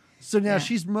 right. So now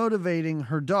she's motivating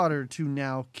her daughter to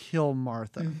now kill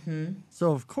Martha. Mm-hmm.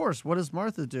 So, of course, what does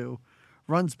Martha do?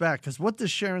 Runs back. Because what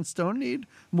does Sharon Stone need?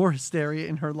 More hysteria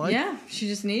in her life? Yeah, she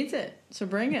just needs it. So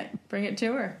bring it. Bring it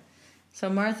to her. So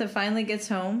Martha finally gets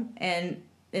home, and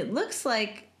it looks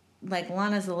like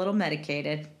Lana's a little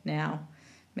medicated now,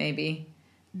 maybe.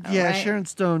 Yeah, right? Sharon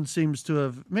Stone seems to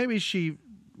have, maybe she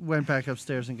went back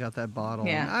upstairs and got that bottle.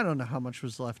 Yeah. And I don't know how much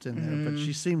was left in there, but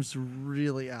she seems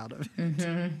really out of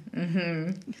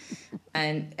it.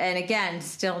 And again,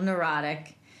 still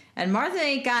neurotic. And Martha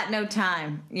ain't got no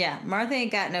time. Yeah, Martha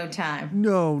ain't got no time.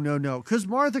 No. Because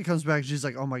Martha comes back and she's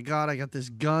like, oh my God, I got this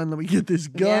gun. Let me get this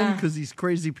gun Yeah. because these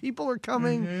crazy people are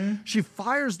coming. She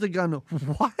fires the gun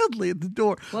wildly at the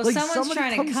door. Well, Like, someone's somebody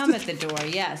trying to comes come at the door.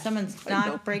 Yeah, someone's know.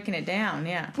 not breaking it down.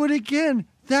 Yeah. But again,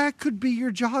 that could be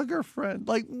your jogger friend.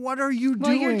 Like, what are you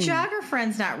Well, doing? your jogger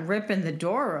friend's not ripping the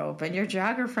door open. Your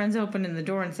jogger friend's opening the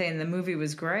door and saying the movie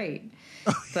was great.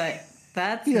 But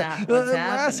that's not what's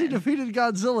Lassie happening. defeated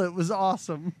Godzilla. It was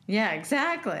awesome. Yeah,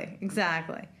 exactly.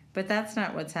 But that's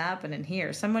not what's happening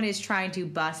here. Someone is trying to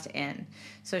bust in.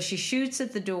 So she shoots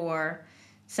at the door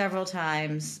several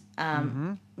times.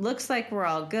 Looks like we're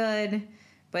all good.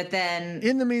 But then...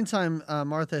 In the meantime,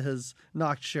 Martha has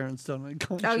knocked Sharon Stone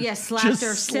unconscious. Oh, yeah, slapped Just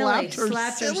her silly.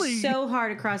 Slapped her silly. so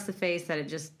hard across the face that it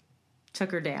just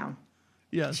took her down.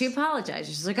 Yes. She apologized.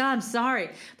 She's like, oh, I'm sorry.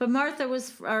 But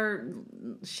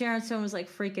Sharon Stone was like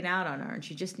freaking out on her, and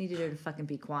she just needed her to fucking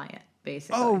be quiet,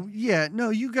 basically. Oh yeah, no,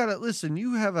 you gotta listen.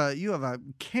 You have a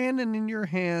cannon in your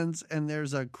hands, and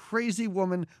there's a crazy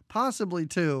woman, possibly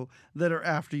two, that are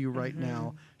after you right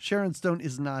now. Sharon Stone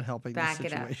is not helping Back the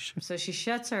it up. situation. So she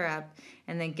shuts her up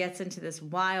and then gets into this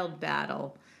wild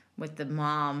battle with the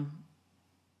mom.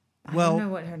 I don't know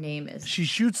what her name is. She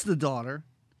shoots the daughter.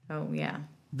 Oh, yeah.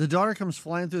 The daughter comes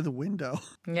flying through the window,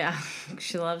 Yeah.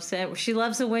 She loves it. She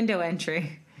loves a window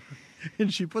entry.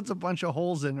 and she puts a bunch of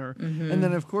holes in her, and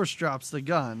then of course drops the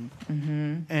gun,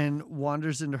 and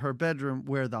wanders into her bedroom,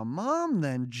 where the mom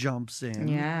then jumps in.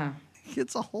 Yeah.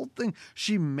 It's a whole thing.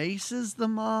 She maces the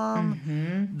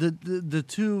mom. The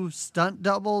two stunt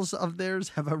doubles of theirs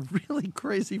have a really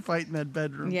crazy fight in that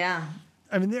bedroom. Yeah.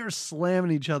 I mean, they're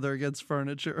slamming each other against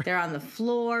furniture. They're on the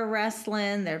floor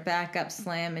wrestling. They're back up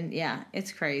slamming. Yeah,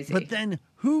 it's crazy. But then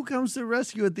who comes to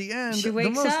rescue at the end? She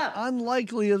wakes the most up.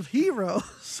 unlikely of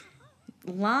heroes.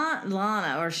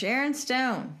 Lana or Sharon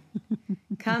Stone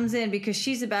comes in because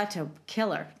she's about to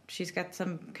kill her. She's got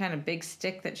some kind of big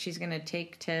stick that she's going to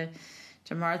take to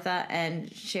Martha, and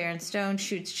Sharon Stone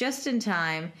shoots just in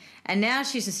time, and now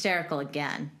she's hysterical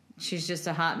again. She's just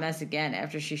a hot mess again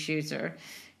after she shoots her.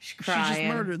 She's crying. She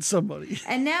just murdered somebody.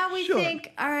 And now we Sure.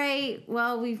 think, all right,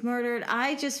 well, we've murdered.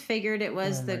 I just figured it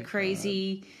was the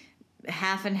crazy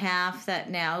half and half that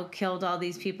now killed all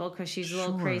these people because she's a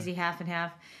little Sure. crazy half and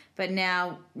half. But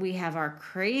now we have our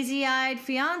crazy-eyed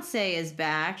fiance is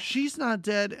back. She's not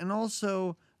dead, and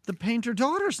also the painter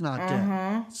daughter's not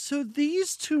dead. So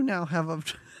these two now have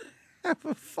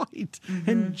a fight.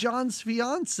 And John's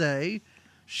fiance,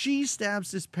 she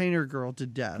stabs this painter girl to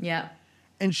death. Yep.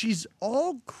 And she's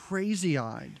all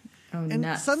crazy-eyed. Oh, And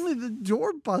nuts. suddenly the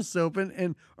door busts open,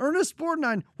 and Ernest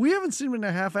Borgnine, we haven't seen him in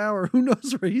a half hour. Who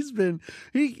knows where he's been?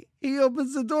 He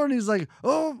opens the door, and he's like,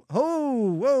 oh,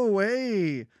 whoa,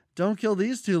 hey, don't kill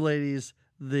these two ladies.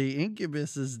 The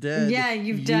incubus is dead. Yeah,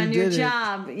 you've done your did it.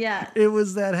 job. Yeah. It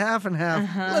was that half and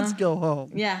half. Let's go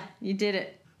home. Yeah, you did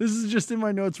it. This is just in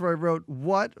my notes where I wrote,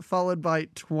 what, followed by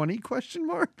 20 question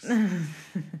marks?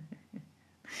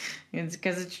 It's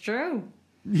because it's true.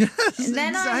 Yes, And then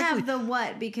exactly. I have the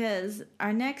what, because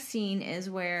our next scene is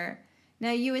where,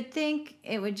 now you would think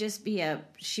it would just be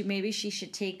maybe she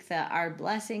should take the Our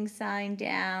Blessing sign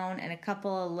down and a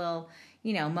couple of little,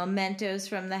 mementos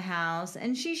from the house,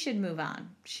 and she should move on.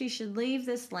 She should leave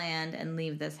this land and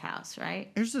leave this house,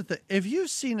 right? Here's the thing. If you've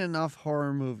seen enough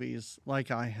horror movies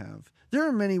like I have, there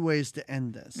are many ways to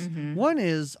end this. One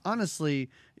is, honestly,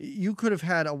 you could have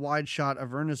had a wide shot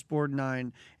of Ernest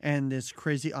Borgnine and this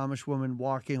crazy Amish woman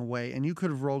walking away, and you could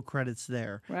have rolled credits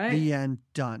there. Right. The end,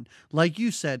 done. Like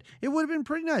you said, it would have been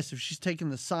pretty nice if she's taken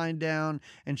the sign down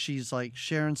and she's like,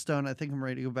 Sharon Stone, I think I'm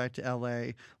ready to go back to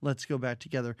L.A. Let's go back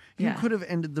together. You Yeah. could have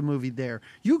ended the movie there.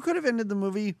 You could have ended the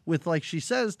movie with, like she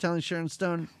says, telling Sharon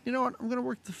Stone, you know what, I'm going to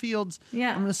work the fields.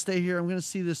 Yeah. I'm going to stay here. I'm going to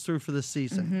see this through for the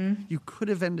season. You could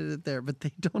have ended it there, but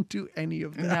they don't do any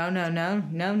of that.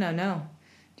 No.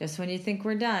 Just when you think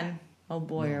we're done, oh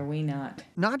boy, are we not.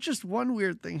 Not just one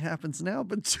weird thing happens now,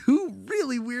 but two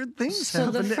really weird things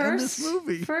happen to end this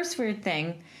movie. First weird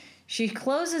thing, she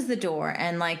closes the door,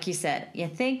 and like you said, you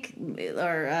think,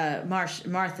 or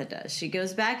Martha does. She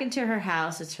goes back into her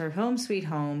house. It's her home sweet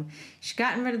home. She's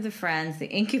gotten rid of the friends. The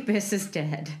incubus is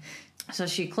dead. So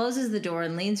she closes the door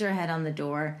and leans her head on the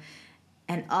door.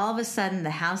 And all of a sudden, the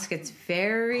house gets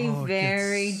very, it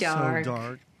very gets dark. So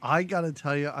dark. I gotta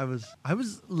tell you, I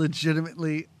was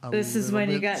legitimately. This is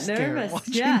when you got nervous.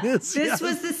 Yeah, this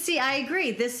was the. See, I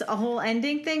agree. This whole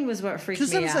ending thing was what freaked me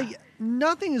out. Because I was like,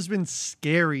 nothing has been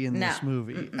scary in this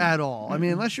movie at all. I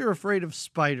mean, unless you're afraid of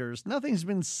spiders, nothing's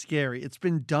been scary. It's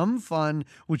been dumb fun,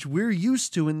 which we're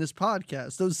used to in this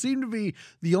podcast. Those seem to be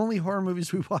the only horror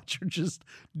movies we watch are just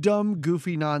dumb,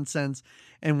 goofy nonsense.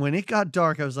 And when it got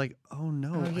dark, I was like, oh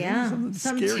no. Oh, yeah.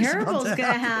 Something terrible is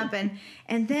going to happen.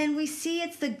 And then we see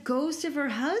it's the ghost of her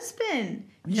husband.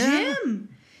 Yeah. Jim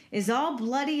is all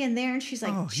bloody in there. And she's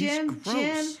like, Jim.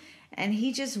 And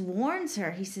he just warns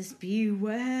her. He says,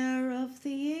 beware of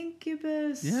the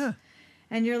incubus. Yeah.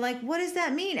 And you're like, what does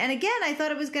that mean? And again, I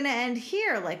thought it was going to end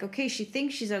here. Like, okay, she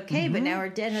thinks she's okay, but now her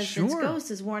dead husband's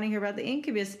ghost is warning her about the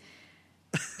incubus.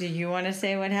 Do you want to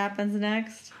say what happens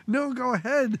next? No, go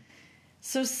ahead.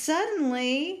 So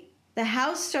suddenly, the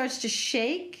house starts to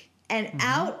shake, and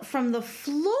out from the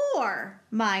floor,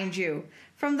 mind you,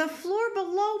 from the floor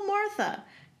below Martha,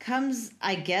 comes,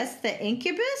 I guess, the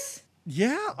incubus?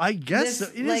 Yeah, I guess this,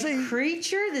 so. It is a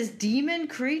creature, this demon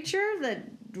creature that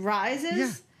rises.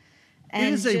 Yeah.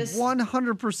 And it is a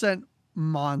 100%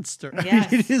 monster.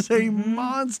 Yes. It is a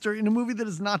monster in a movie that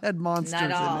has not had monsters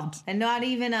in it. And not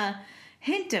even a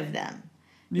hint of them.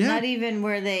 Yeah. Not even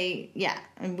where they,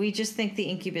 and we just think the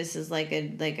incubus is like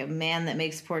a man that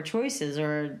makes poor choices,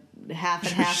 or half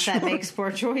and half that makes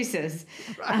poor choices.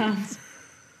 Right.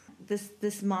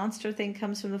 This monster thing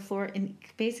comes from the floor and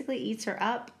basically eats her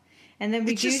up, and then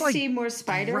we see more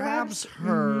spider grabs webs.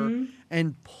 her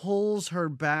and pulls her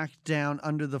back down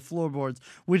under the floorboards,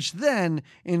 which then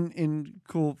in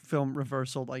cool film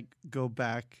reversal go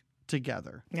back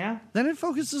together. Yeah. Then it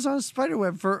focuses on a spider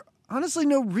web for. Honestly,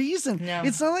 no reason. No.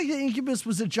 It's not like the incubus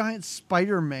was a giant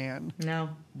Spider-Man. No.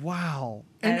 Wow.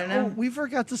 And I don't know. We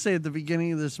forgot to say at the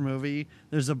beginning of this movie,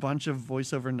 there's a bunch of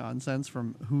voiceover nonsense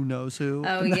from who knows who.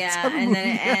 Oh, yeah. And then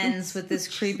it ends with this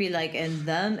creepy, and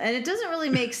then, and it doesn't really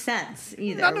make sense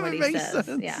either. None of what it he makes says.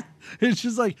 sense. Yeah. It's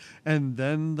just and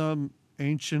then the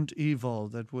ancient evil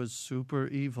that was super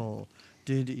evil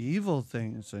did evil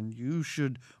things, and you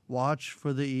should watch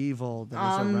for the evil that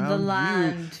is around the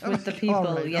land you. with the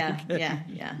people. Right, yeah, okay.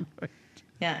 yeah. Right.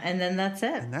 Yeah, and then that's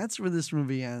it. And that's where this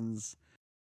movie ends.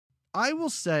 I will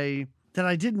say that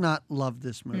I did not love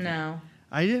this movie. No.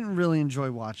 I didn't really enjoy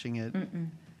watching it.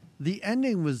 The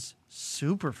ending was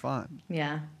super fun.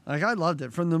 Yeah. I loved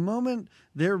it. From the moment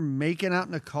they're making out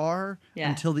in a car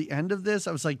until the end of this,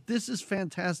 I was like, this is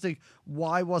fantastic.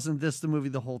 Why wasn't this the movie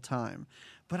the whole time?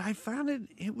 But I found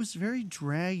it was very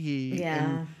draggy.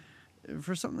 Yeah. And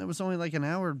for something that was only an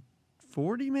hour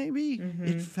 40 maybe,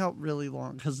 it felt really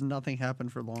long because nothing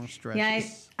happened for long stretches. Yeah,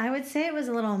 I would say it was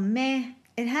a little meh.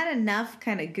 It had enough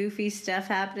kind of goofy stuff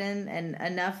happening, and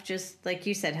enough just, like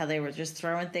you said, how they were just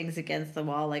throwing things against the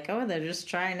wall, they're just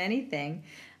trying anything.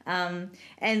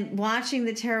 And watching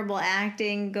the terrible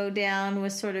acting go down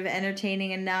was sort of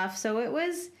entertaining enough. So it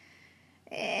was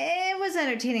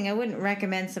entertaining. I wouldn't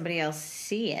recommend somebody else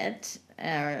see it.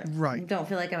 Right. Don't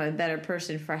feel like I'm a better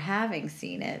person for having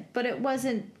seen it. But it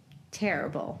wasn't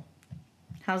terrible.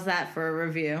 How's that for a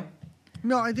review?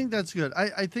 No, I think that's good.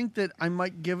 I think that I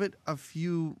might give it a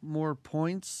few more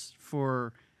points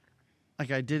for...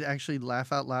 I did actually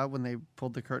laugh out loud when they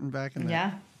pulled the curtain back and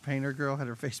the painter girl had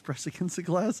her face pressed against the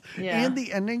glass. Yeah. And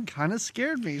the ending kind of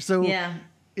scared me. So... Yeah.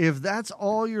 If that's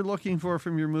all you're looking for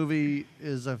from your movie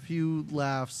is a few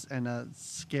laughs and a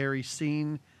scary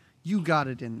scene, you got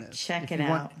it in this. Check it out. If you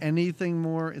want anything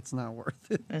more, it's not worth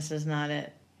it. This is not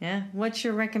it. Yeah. What's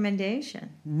your recommendation?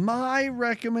 My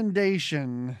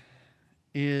recommendation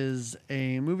is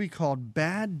a movie called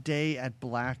Bad Day at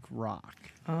Black Rock.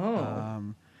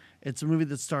 Oh. It's a movie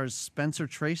that stars Spencer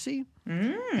Tracy.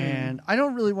 And I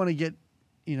don't really want to get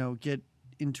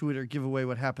into it or give away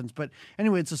what happens. But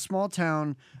anyway, it's a small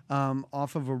town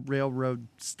off of a railroad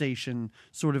station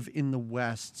sort of in the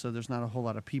West, so there's not a whole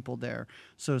lot of people there.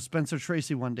 So Spencer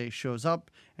Tracy one day shows up,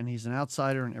 and he's an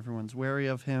outsider, and everyone's wary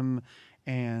of him,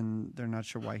 and they're not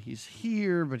sure why he's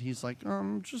here, but he's like,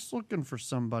 I'm just looking for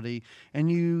somebody.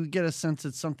 And you get a sense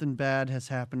that something bad has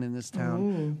happened in this town.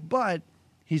 Ooh. But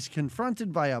he's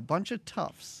confronted by a bunch of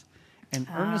toughs. And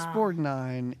Ernest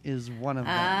Borgnine is one of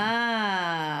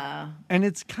them. And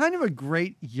it's kind of a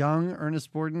great young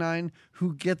Ernest Borgnine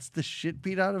who gets the shit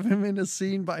beat out of him in a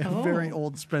scene by a very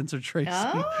old Spencer Tracy.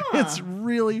 It's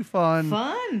really fun.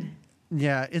 Fun.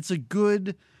 Yeah, it's a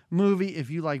good movie. If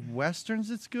you like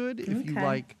Westerns, it's good. If you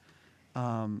like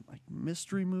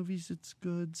mystery movies, it's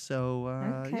good.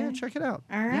 So, yeah, check it out.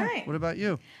 All right. Yeah. What about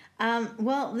you?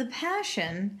 Well, The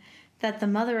Passion that the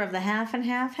mother of the half and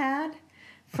half had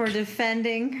for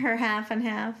defending her half and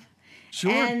half.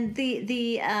 Sure. And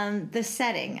the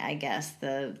setting, I guess,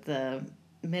 the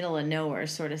middle of nowhere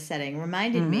sort of setting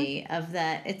reminded me of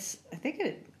that.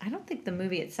 I don't think the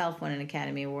movie itself won an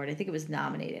Academy Award. I think it was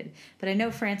nominated. But I know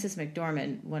Frances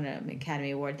McDormand won an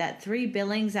Academy Award. That Three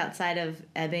Billings outside of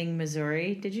Ebbing,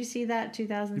 Missouri. Did you see that,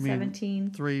 2017? You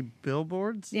mean Three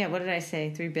Billboards? Yeah, what did I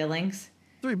say? Three Billings?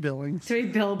 Three Billings. Three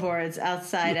billboards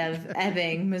outside of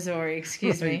Ebbing, Missouri,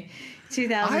 excuse me.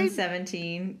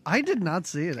 2017. I did not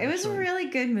see it. It was a really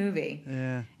good movie.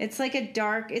 Yeah. It's like a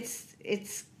dark, it's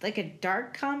like a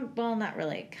dark well, not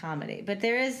really a comedy, but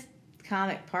there is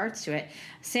comic parts to it.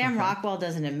 Sam Rockwell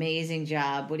does an amazing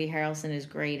job. Woody Harrelson is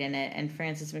great in it, and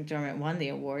Frances McDormand won the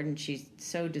award, and she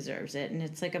so deserves it. And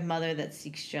it's like a mother that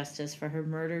seeks justice for her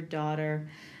murdered daughter.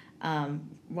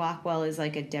 Rockwell is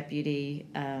like a deputy,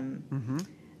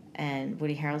 and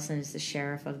Woody Harrelson is the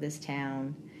sheriff of this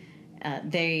town.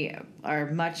 They are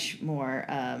much more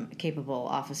capable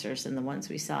officers than the ones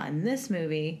we saw in this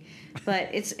movie, but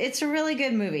it's a really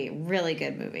good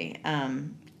movie,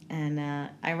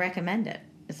 and I recommend it.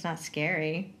 It's not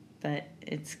scary, but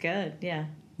it's good. Yeah.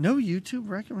 No YouTube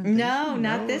recommendation? No,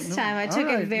 not this time. I took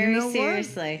it very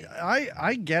seriously.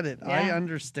 I get it. Yeah. I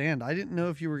understand. I didn't know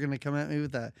if you were going to come at me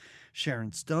with that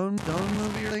Sharon Stone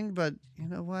movie or thing, but you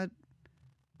know what?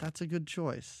 That's a good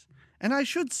choice. And I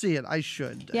should see it. I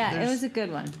should. Yeah, it was a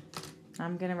good one.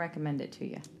 I'm going to recommend it to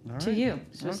you. All to right. you,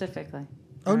 specifically.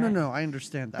 Oh, no. I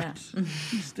understand that. Yeah. I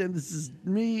understand this is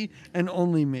me and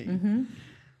only me.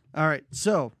 All right.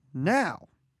 So now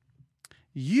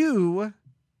you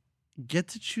get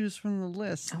to choose from the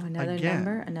list. Oh, another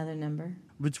number.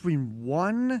 Between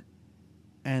 1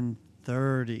 and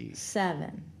 30.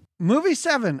 7. Movie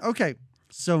 7. Okay.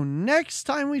 So next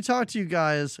time we talk to you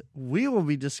guys, we will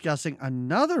be discussing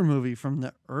another movie from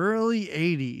the early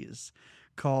 80s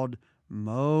called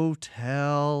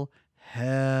Motel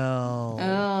Hell.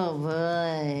 Oh,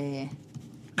 boy.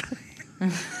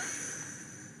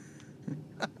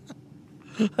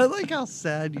 I like how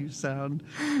sad you sound.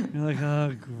 You're like,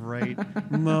 oh, great.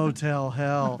 Motel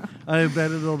Hell. I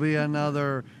bet it'll be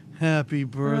another happy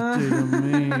birthday to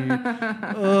me.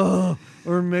 Oh,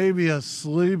 or maybe a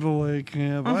sleepaway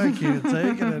camp. I can't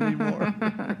take it anymore.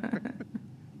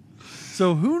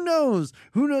 So who knows?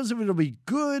 Who knows if it'll be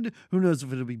good? Who knows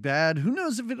if it'll be bad? Who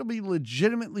knows if it'll be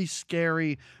legitimately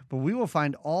scary? But we will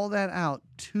find all that out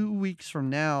 2 weeks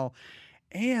from now.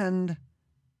 And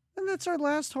that's our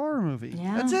last horror movie.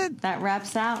 Yeah, that's it. That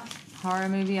wraps out Horror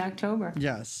Movie October.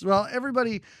 Yes. Well,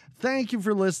 everybody, thank you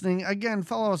for listening. Again,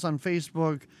 follow us on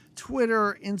Facebook,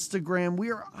 Twitter, Instagram. We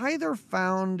are either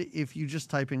found if you just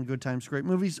type in Good Times, Great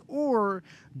Movies or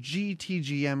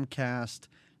GTGM Cast.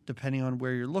 Depending on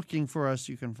where you're looking for us,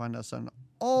 you can find us on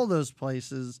all those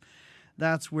places.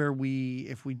 That's where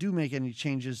if we do make any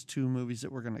changes to movies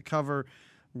that we're going to cover,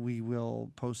 we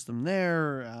will post them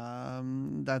there.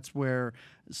 That's where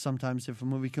sometimes if a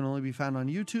movie can only be found on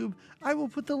YouTube, I will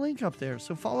put the link up there.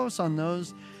 So follow us on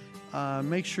those.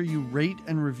 Make sure you rate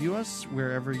and review us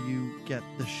wherever you get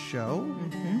the show,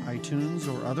 iTunes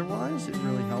or otherwise. It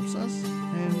really helps us.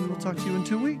 And we'll talk to you in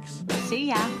 2 weeks. See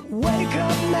ya. Wake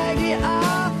up, Maggie,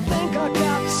 I think I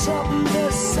got something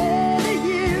to say to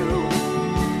you.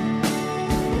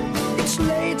 It's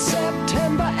late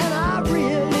September and I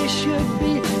really should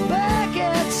be back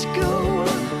at school.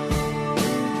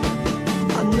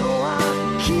 I know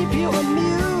I keep you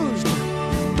amused,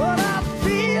 but I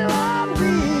feel I'm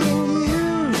being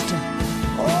used.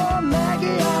 Oh,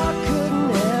 Maggie, I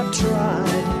couldn't have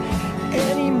tried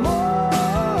anymore.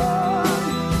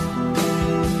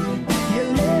 You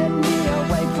led me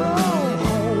away from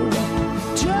home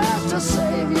just to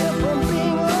save you from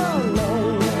being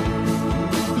alone.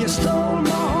 You stole my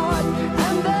heart,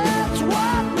 and that's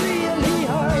what really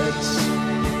hurts.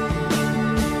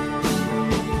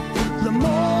 The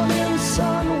morning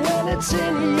sun, when it's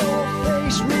in your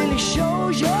face, really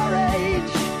shows your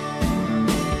age.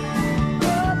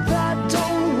 But that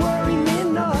don't worry me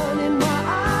none. In my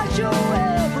eyes, you're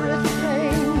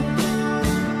everything.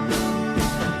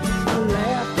 I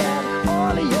laughed at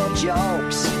all of your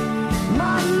jokes.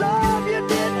 My love, you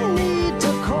didn't need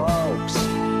to coax.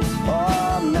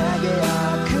 Oh, Maggie,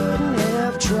 I couldn't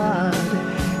have tried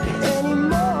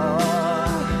anymore.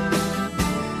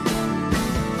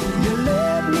 You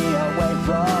led me away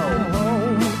from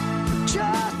home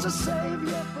just to save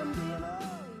you from being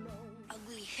alone.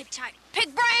 Ugly Hittite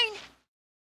pig brain!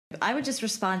 I would just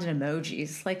respond in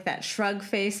emojis, like that shrug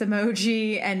face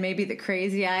emoji and maybe the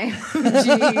crazy eye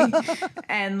emoji.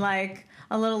 And like,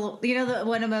 a little, the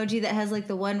one emoji that has like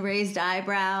the one raised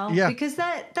eyebrow. Yeah. Because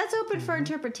that's open for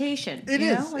interpretation. It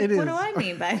you is, know? Like, it what is. do I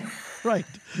mean by that? Right.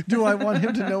 Do I want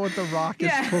him to know what The Rock is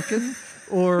Yeah. cooking?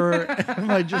 Or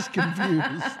am I just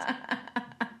confused?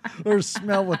 Or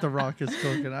smell what The Rock is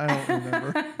cooking? I don't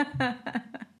remember.